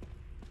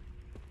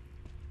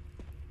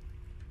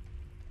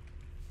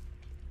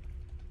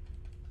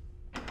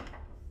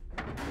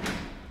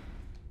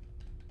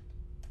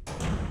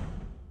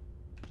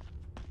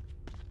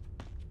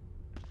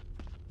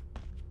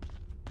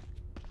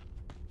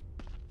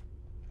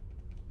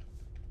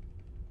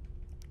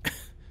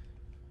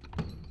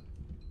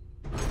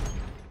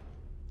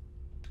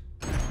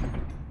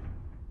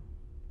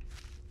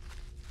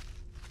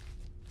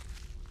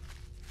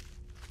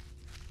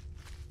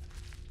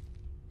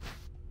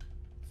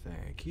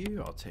 Thank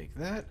you, I'll take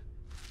that.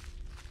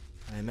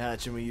 I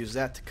imagine we use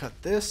that to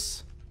cut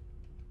this.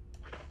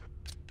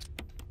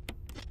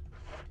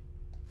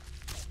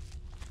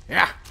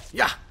 Yeah,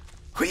 yeah,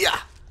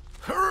 huya,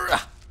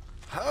 hurrah,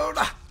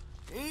 hoda,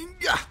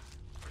 inga.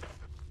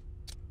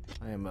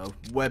 I am a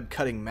web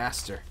cutting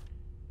master.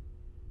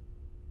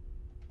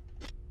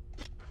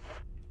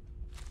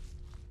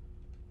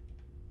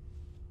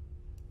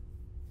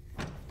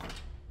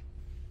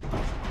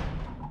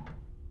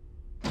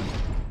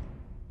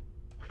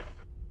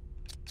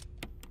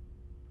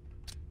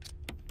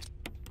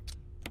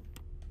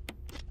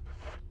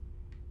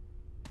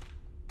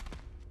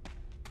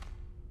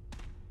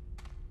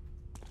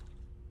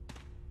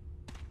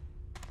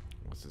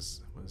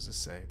 What does this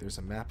say? There's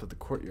a map of the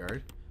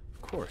courtyard.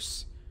 Of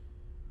course.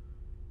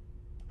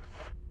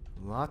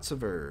 Lots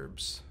of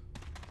herbs.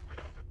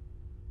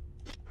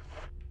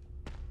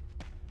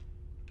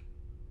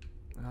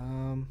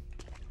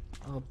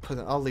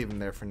 I'll leave them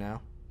there for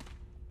now.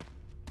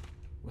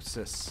 What's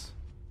this?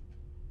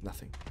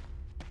 Nothing.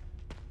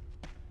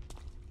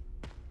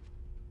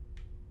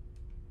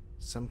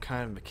 Some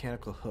kind of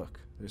mechanical hook.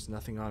 There's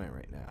nothing on it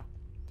right now.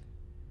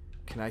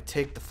 Can I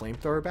take the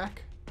flamethrower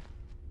back?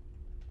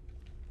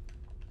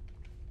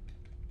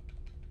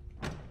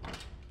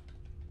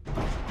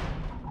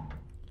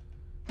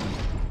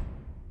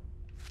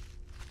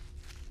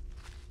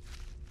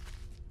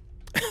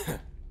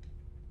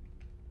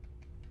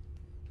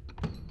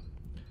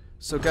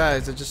 So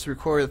guys, I just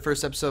recorded the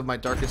first episode of my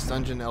Darkest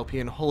Dungeon LP,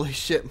 and holy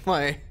shit,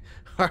 my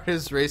heart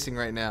is racing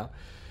right now.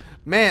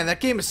 Man, that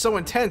game is so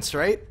intense,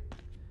 right?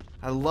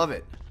 I love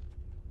it.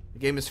 The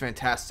game is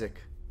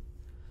fantastic.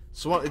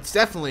 So it's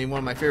definitely one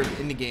of my favorite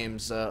indie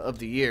games of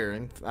the year,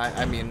 and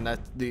I mean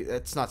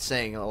that's not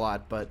saying a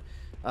lot, but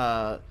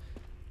the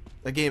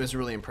game is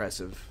really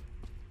impressive.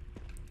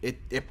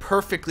 It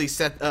perfectly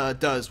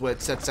does what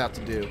it sets out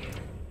to do.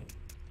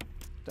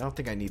 I don't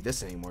think I need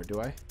this anymore,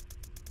 do I?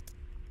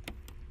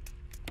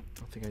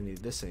 I don't think I need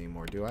this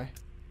anymore, do I?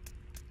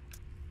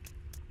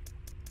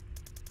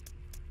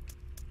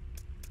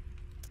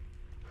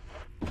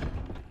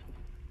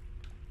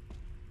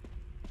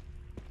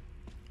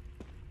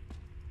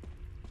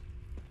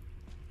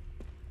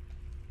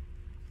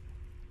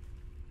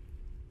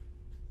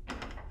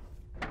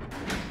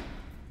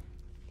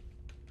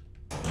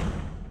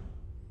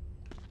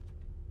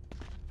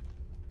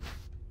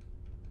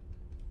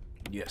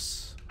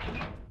 Yes.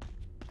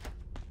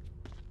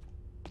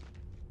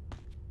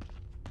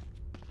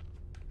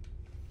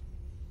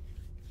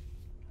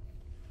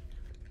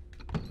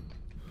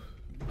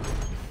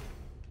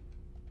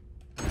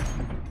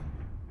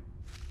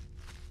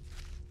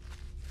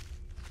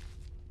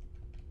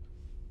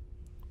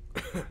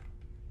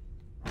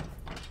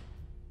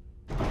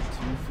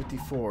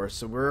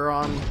 So we're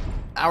on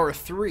hour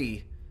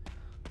 3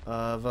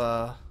 of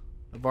our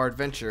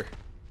adventure.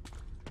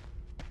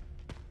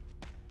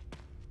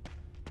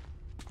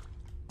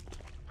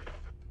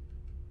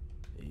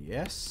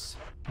 Yes.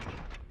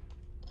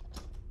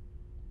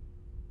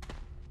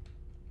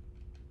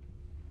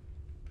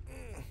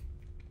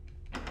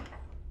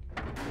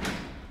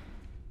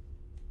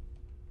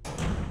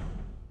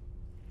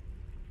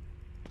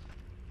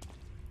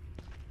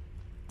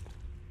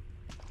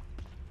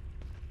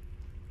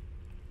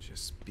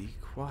 Just be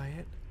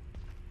quiet.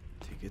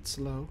 Take it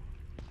slow.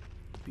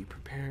 Be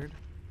prepared.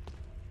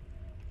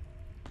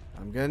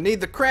 I'm gonna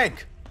need the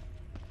crank.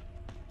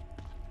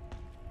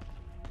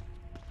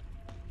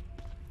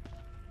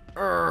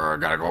 I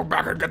gotta go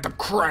back and get the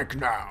crank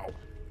now.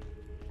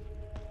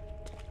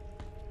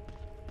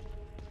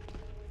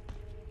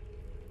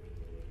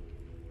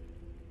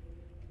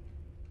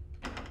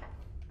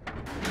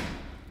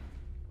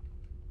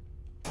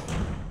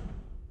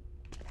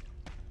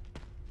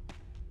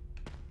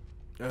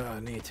 I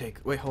need to take...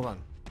 Wait, hold on.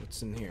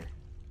 What's in here?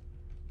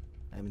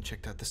 I haven't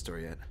checked out this door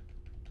yet.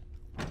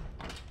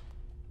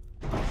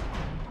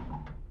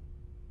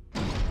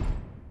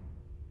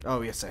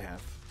 Oh, yes, I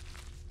have.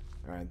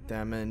 Alright,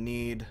 then I'm gonna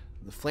need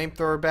the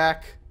flamethrower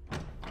back.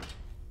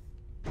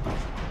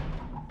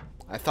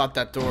 I thought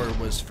that door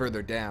was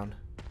further down.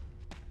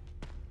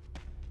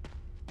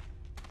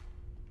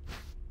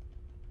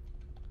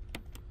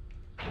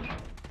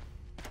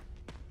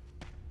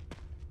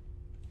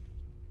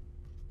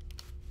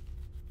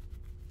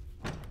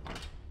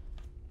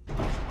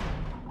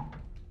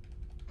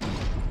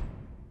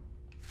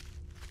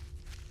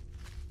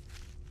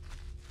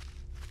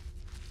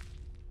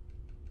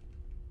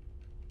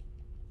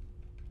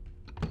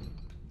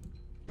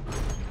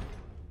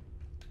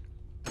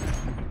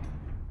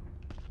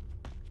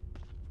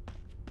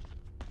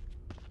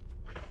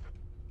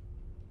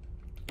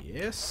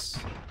 Yes.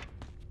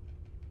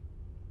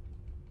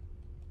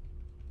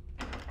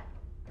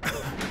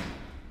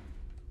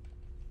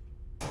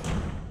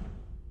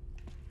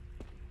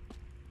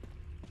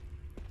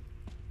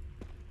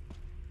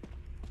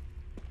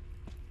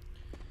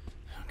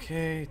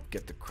 Okay,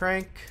 get the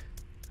crank.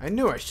 I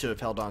knew I should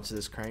have held on to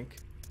this crank.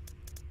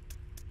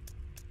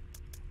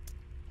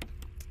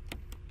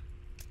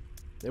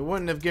 They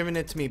wouldn't have given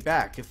it to me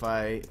back if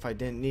I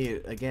didn't need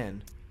it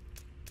again.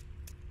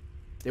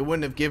 They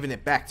wouldn't have given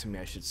it back to me,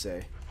 I should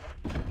say.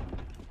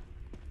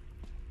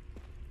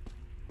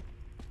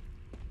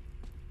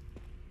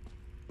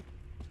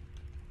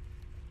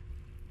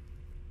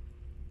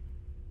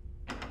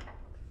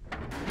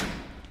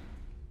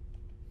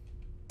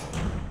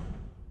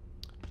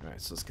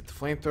 Alright, so let's get the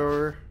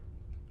flamethrower.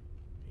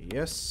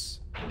 Yes.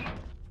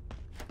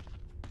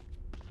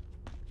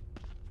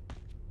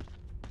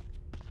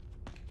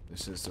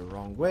 This is the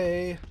wrong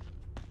way.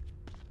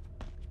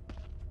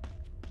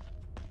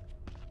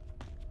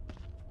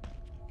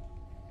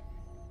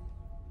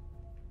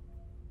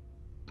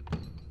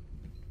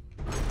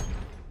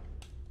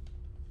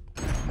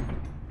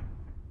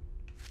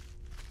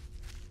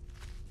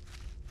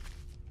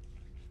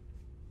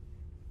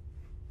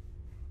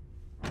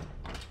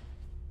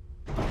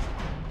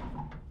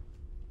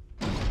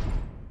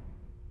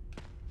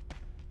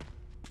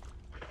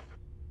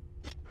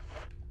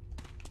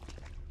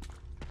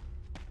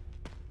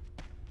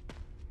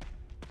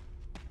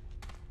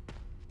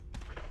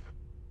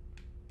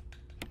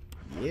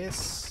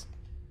 Yes.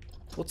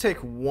 We'll take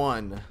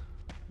one.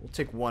 We'll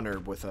take one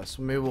herb with us.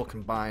 Maybe we'll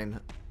combine.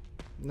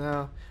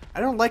 No.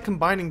 I don't like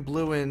combining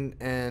blue and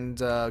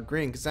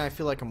green because then I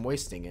feel like I'm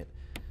wasting it.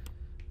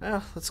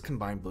 Let's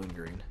combine blue and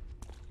green.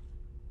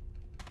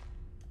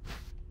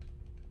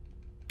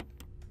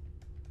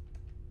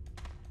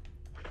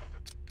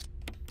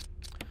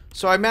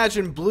 So I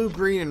imagine blue,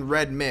 green, and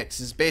red mix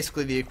is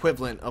basically the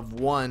equivalent of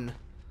one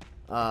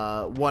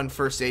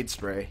first aid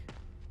spray.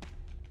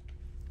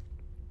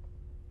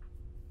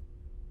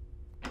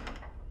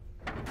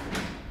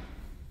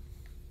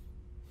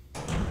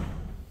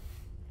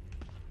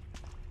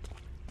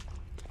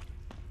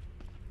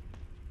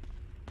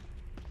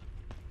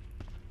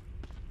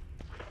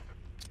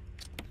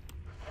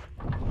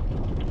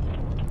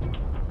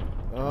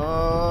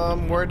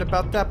 I'm worried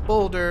about that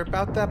boulder,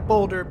 about that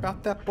boulder,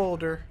 about that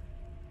boulder.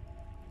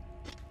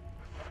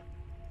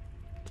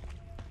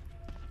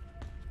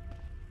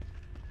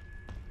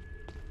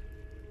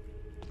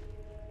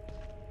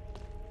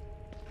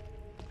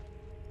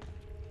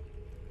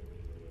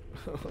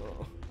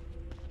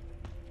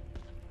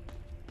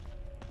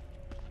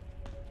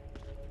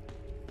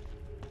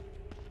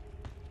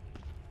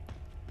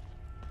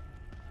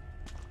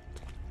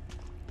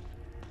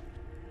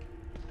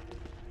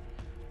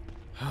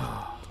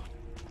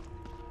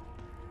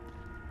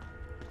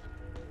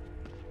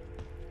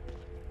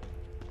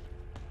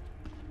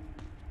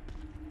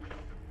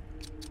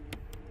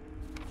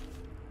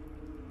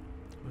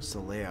 What's the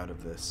layout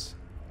of this?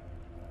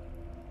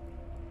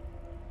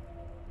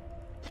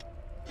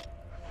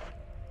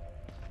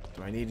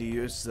 Do I need to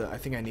use the... I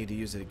think I need to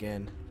use it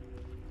again.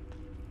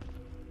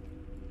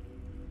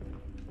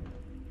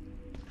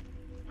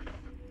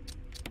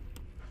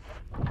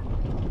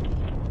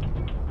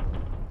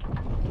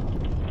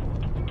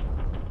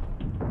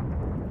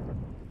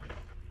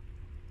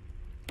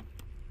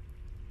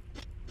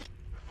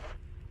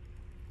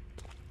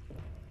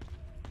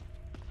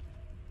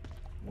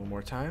 One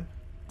more time.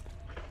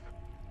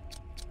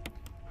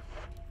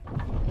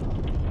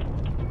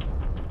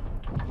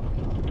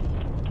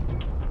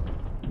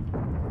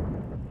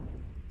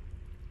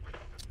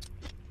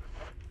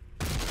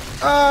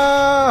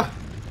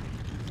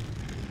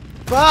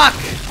 Fuck!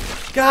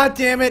 God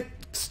damn it!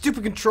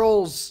 Stupid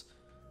controls!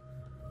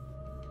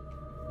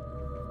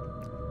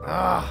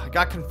 I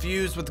got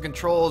confused with the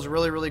controls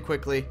really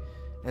quickly,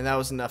 and that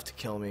was enough to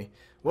kill me.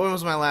 What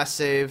was my last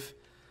save?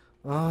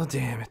 Oh,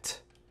 damn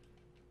it.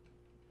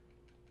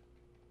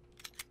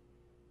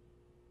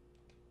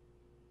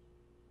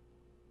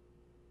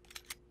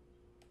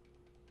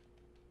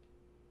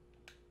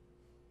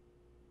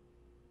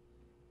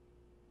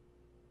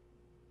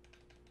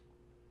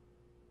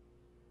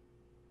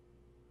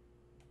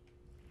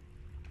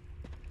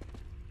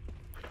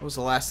 What was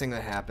the last thing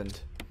that happened?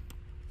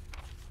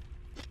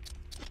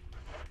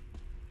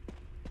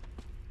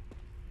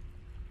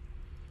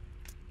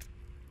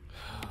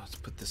 Let's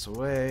put this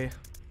away.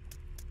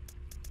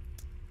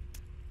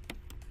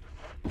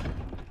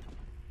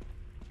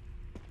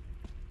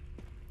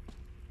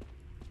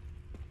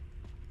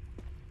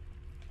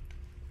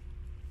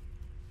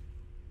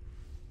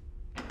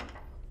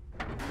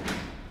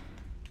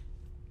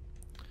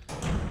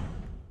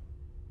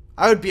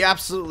 I would be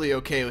absolutely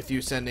okay with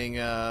you sending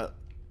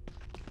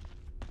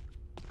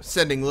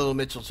little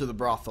Mitchell to the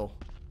brothel.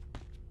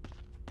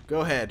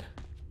 Go ahead.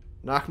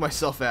 Knock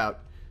myself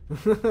out.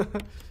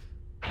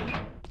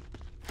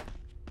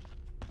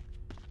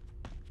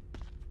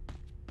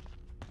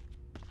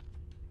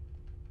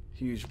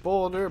 Huge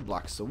boulder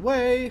blocks the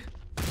way.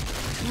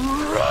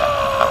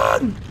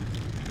 Run!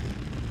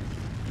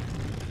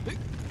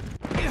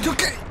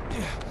 Okay.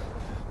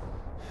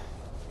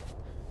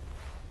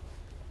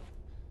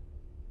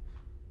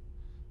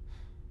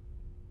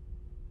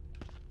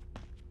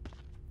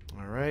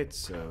 Alright,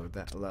 so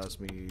that allows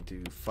me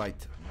to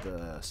fight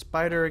the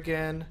spider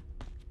again.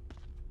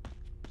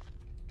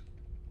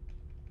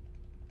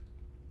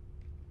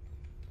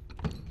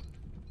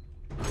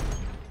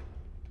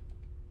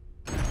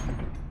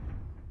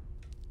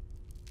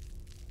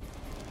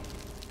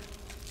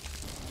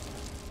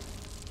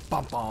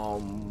 Bum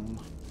bum.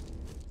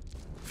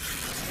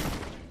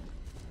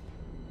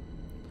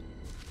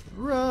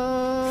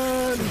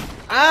 Run!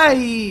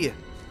 Aye!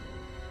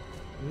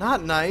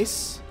 Not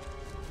nice.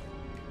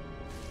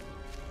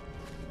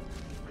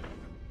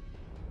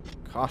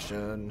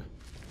 Caution.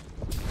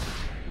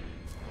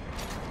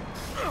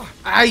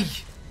 Aye!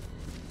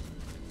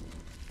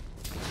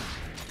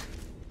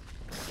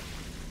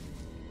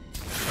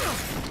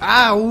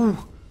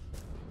 Ow!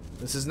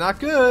 This is not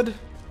good.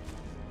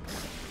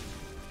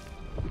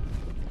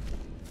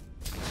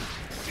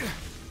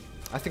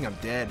 I think I'm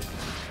dead.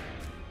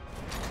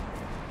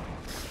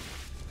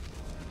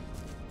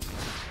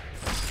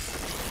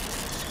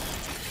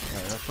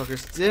 Alright, that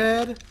fucker's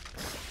dead.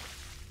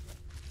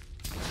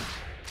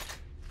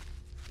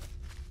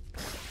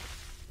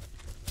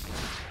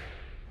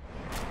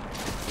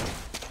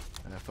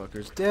 That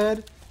fucker's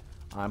dead.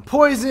 I'm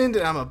poisoned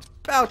and I'm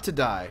about to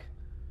die.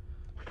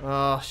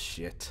 Oh,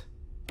 shit.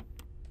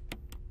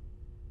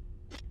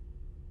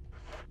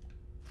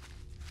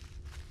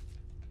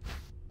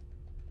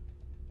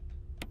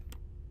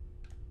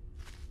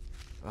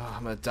 Oh,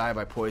 I'm gonna die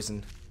by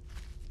poison.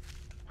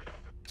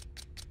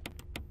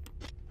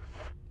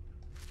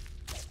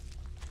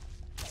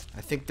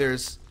 I think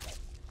there's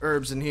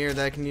herbs in here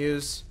that I can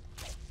use.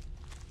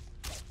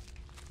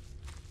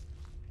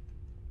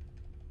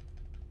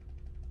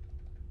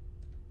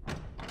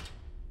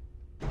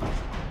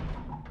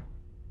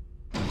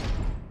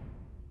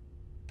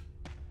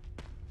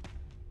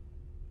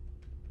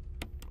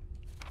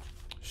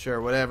 Sure,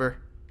 whatever.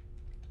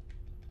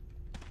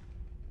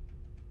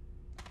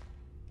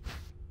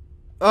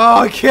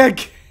 Oh, I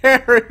can't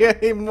carry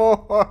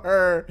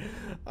anymore.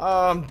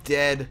 Oh, I'm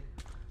dead.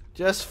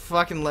 Just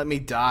fucking let me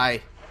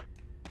die.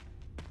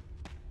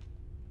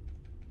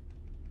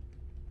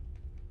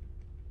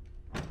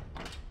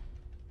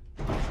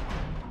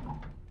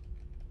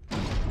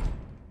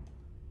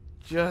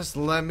 Just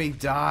let me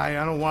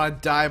die. I don't want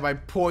to die by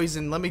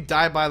poison. Let me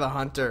die by the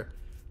hunter.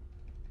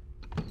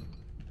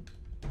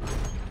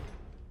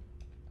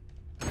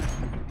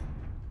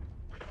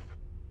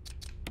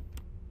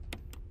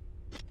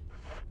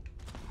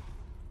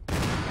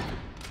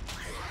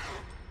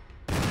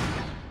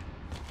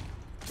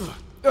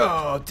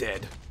 Oh,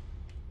 dead.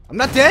 I'm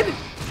not dead?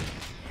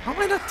 How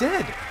am I not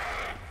dead?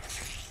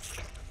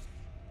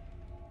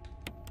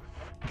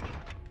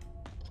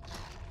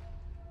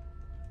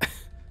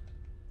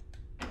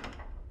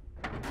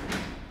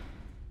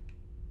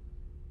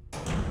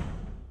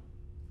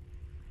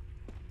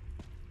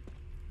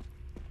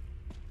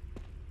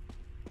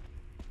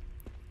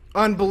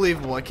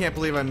 Unbelievable. I can't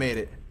believe I made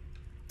it.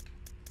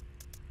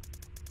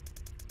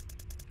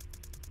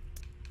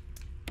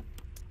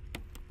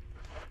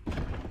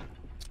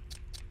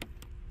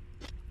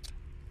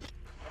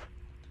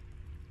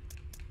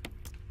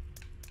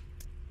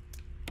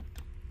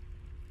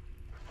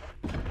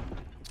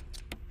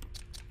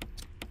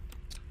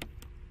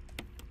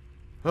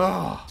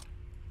 Oh,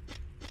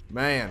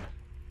 man.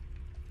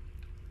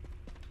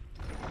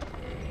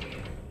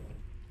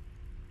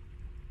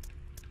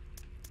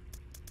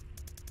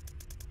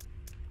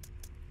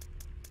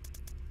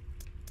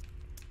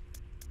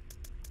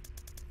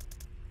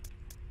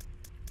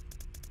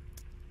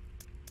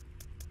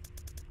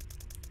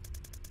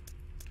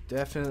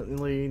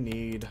 Definitely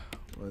need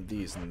one of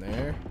these in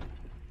there.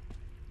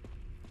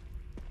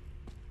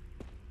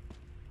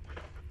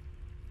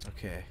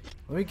 Okay,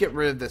 let me get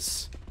rid of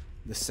this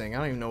thing. I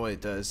don't even know what it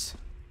does.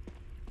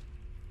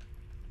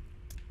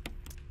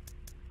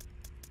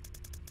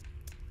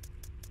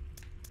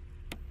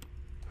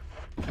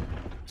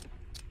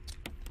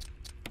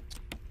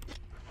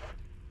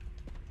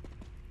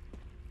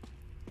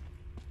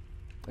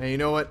 And you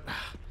know what?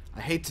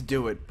 I hate to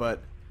do it,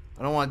 but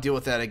I don't want to deal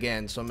with that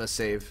again, so I'm gonna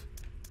save.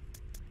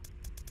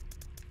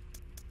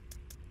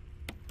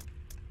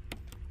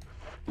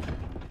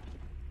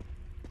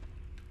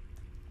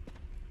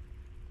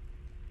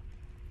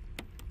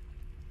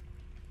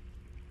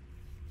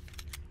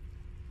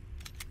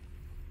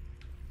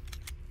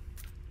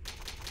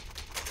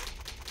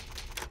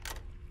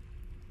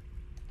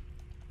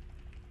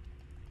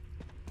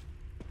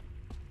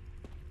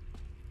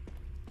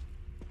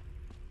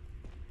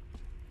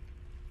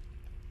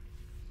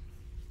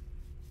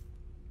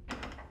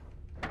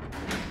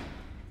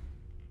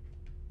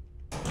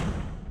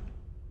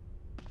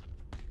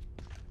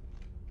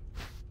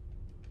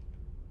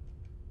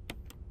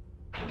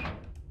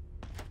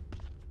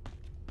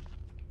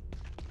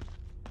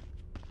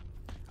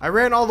 I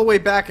ran all the way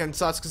back and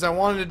saw it's because I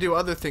wanted to do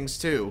other things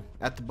too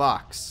at the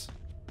box.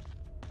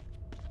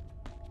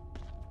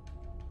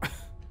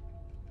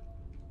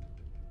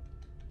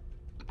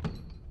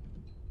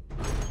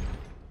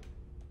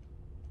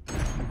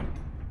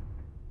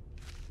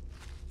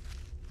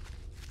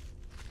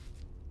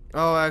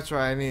 Oh, that's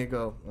right. I need to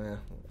go. Yeah,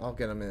 I'll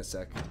get them in a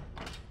sec.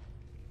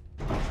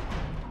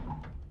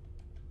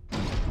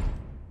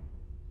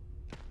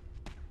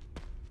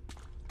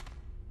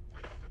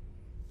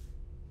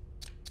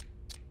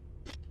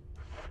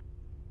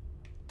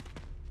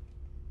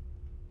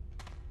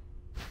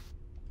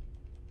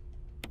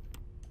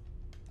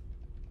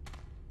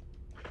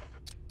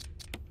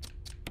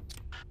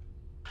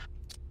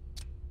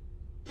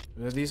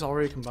 Are these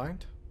already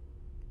combined?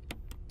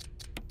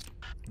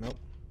 Nope.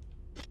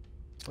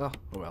 Well,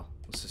 oh well.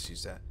 Let's just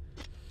use that.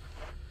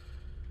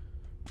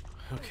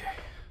 Okay.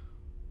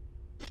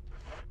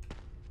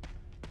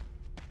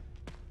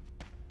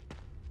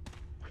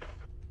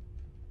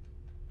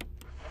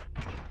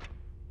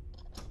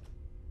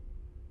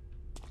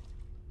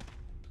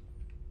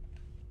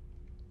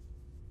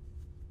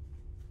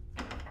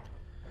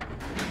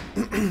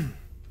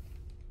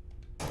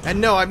 And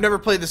no, I've never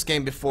played this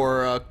game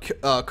before,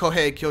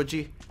 Kohei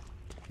Kyoji.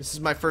 This is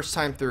my first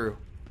time through.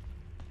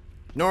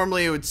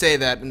 Normally it would say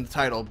that in the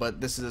title, but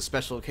this is a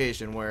special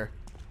occasion where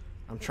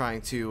I'm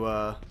trying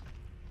to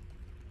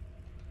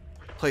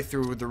play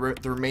through the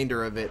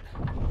remainder of it.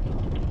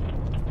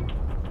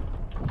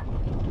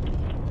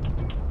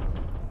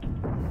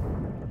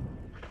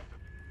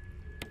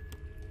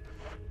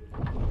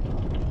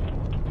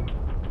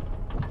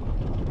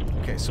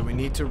 Okay, so we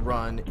need to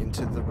run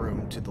into the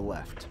room to the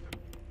left.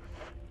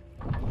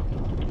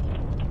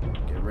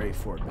 Get ready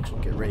for it, Mitchell.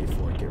 Get ready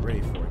for it. Get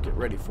ready for it. Get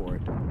ready for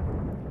it.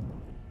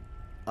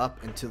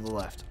 Up and to the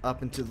left.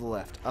 Up and to the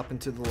left. Up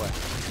and to the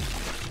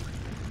left.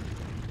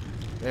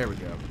 There we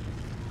go.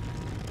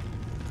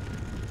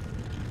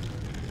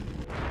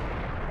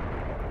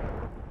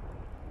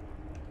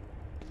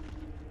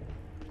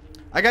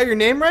 I got your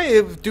name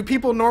right? Do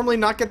people normally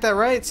not get that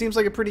right? It seems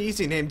like a pretty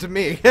easy name to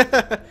me.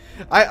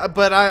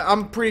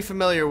 I'm pretty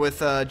familiar with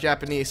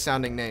Japanese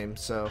sounding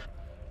names, so.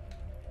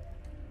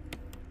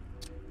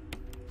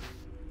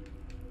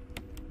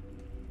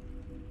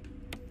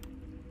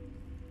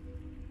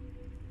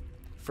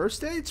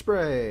 First aid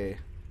spray.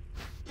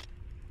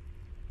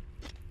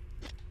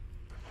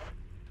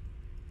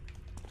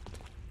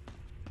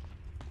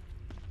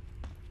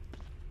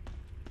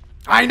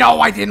 I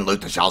know I didn't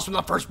loot the shells from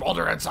the first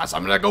boulder and sus.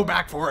 I'm gonna go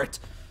back for it.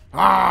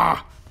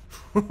 Ah!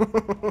 I'm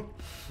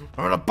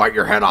gonna bite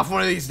your head off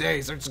one of these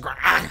days. I'm just going,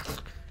 ah!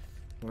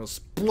 I'm gonna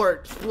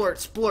splurt,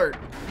 splurt, splurt.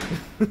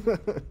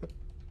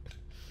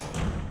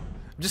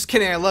 I'm just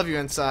kidding, I love you,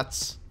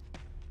 Ensatz.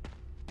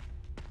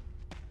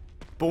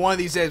 But one of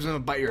these days I'm gonna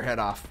bite your head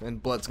off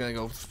and blood's gonna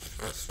go.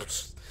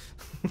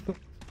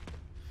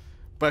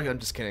 But I'm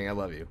just kidding, I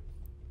love you.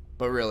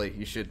 But really,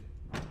 you should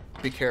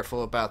be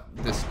careful about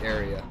this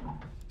area.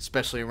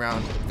 Especially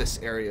around this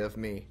area of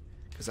me.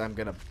 Because I'm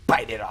gonna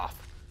bite it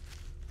off.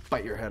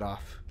 Bite your head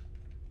off.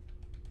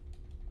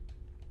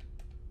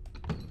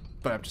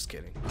 But I'm just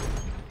kidding.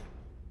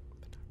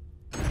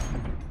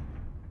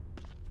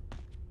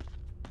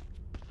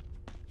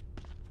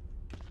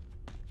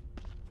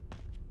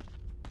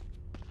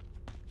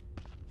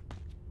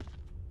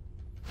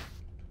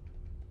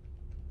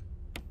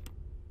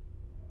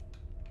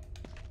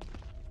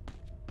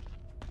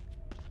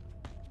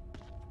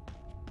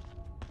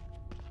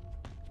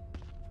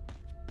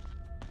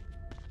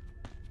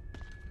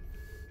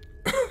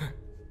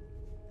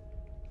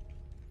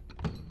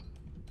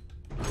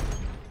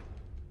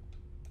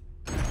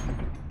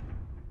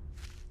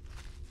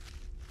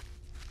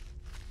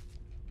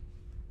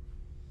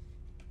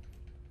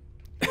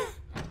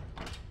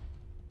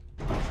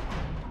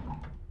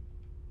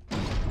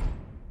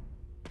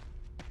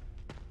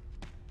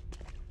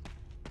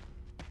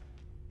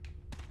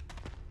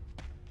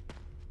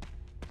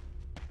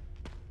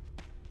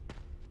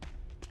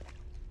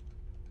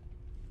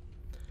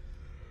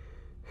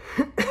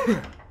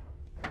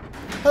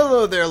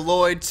 Hello there,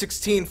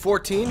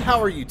 Lloyd1614.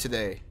 How are you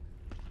today?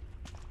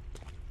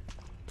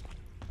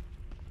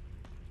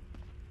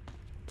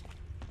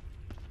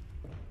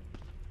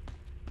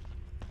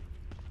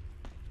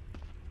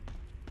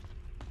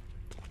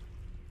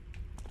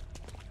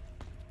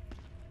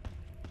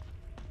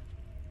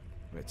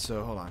 Wait,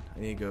 so hold on. I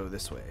need to go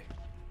this way.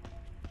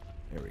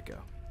 There we go.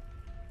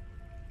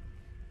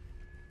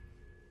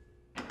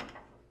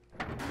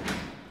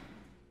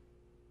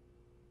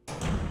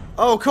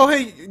 Oh,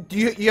 Kohei, do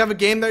you have a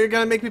game that you're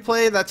gonna make me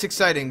play? That's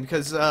exciting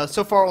because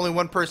so far only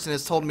one person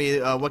has told me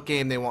what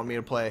game they want me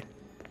to play.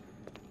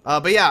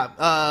 But yeah,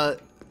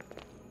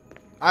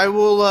 I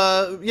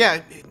will.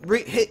 Yeah,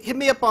 hit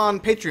me up on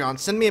Patreon.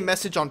 Send me a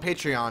message on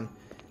Patreon,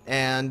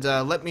 and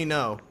let me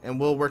know, and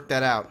we'll work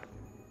that out.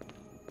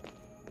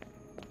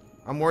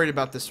 I'm worried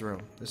about this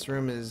room. This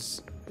room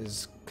is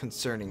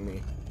concerning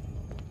me.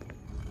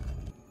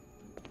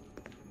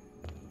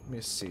 Let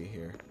me see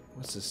here.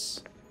 What's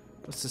this?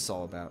 What's this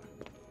all about?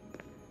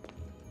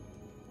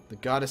 The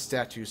goddess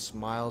statue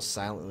smiles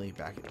silently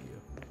back at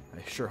you.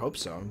 I sure hope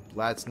so. I'm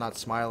glad it's not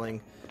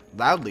smiling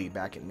loudly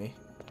back at me.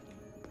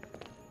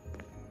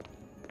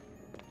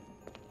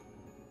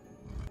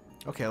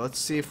 Okay, let's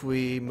see if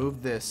we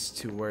move this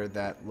to where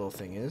that little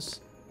thing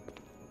is.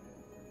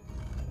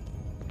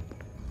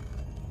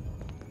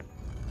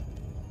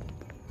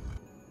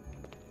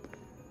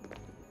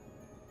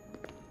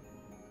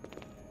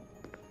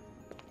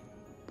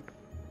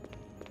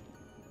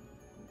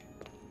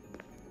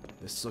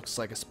 This looks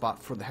like a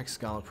spot for the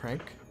hexagonal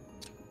prank.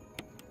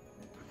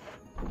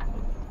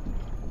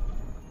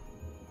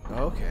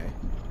 Okay.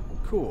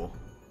 Cool.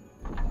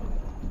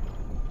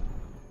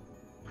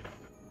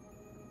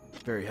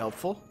 Very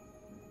helpful.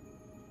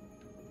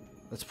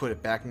 Let's put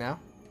it back now.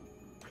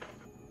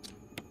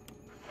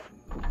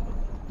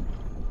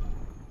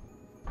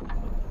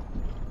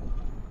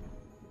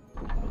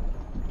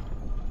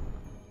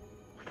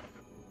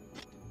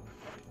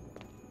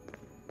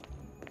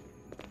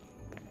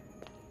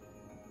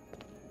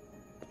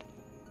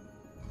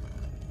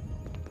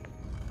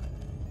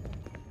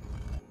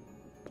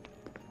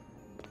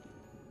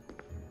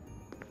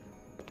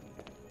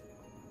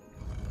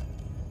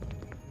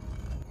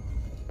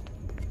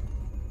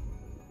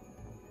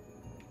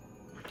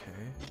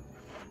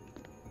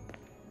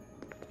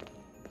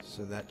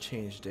 So that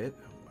changed it.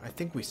 I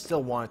think we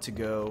still want it to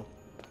go.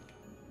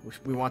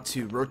 We want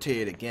to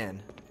rotate it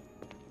again.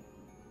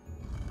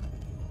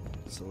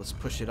 So let's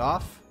push it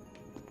off.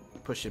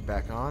 Push it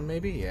back on,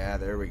 maybe? Yeah,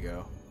 there we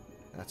go.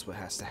 That's what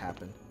has to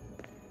happen.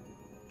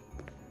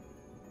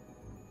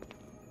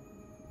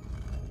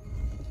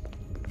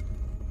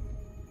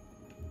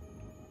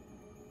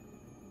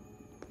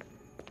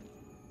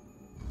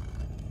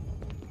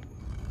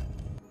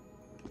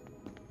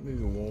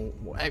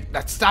 Hey,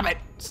 stop it!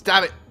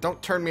 Stop it!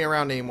 Don't turn me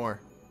around anymore.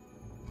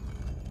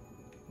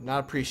 Not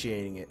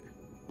appreciating it.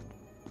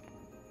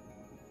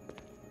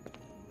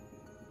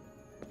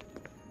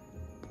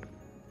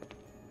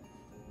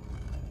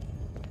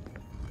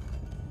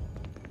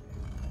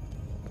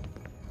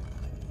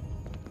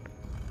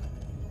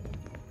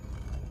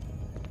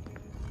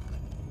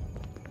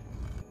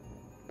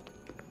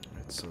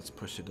 Alright, so let's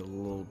push it a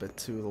little bit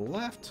to the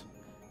left.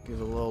 Give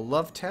it a little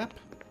love tap.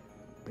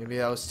 Maybe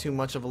that was too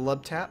much of a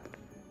love tap.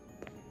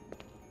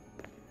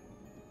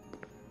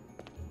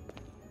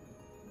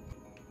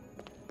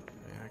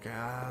 Okay,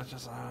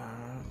 just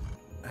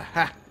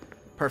aha!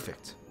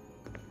 Perfect.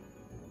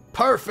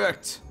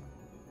 Perfect.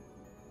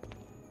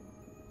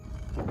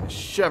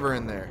 Shove her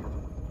in there.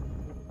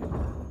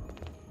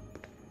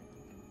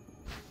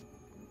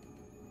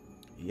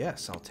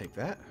 Yes, I'll take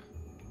that.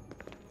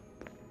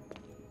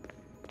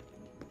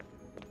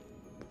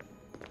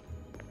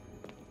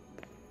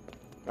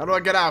 How do I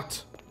get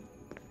out?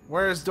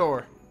 Where is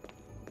door?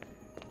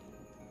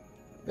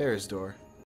 There is door.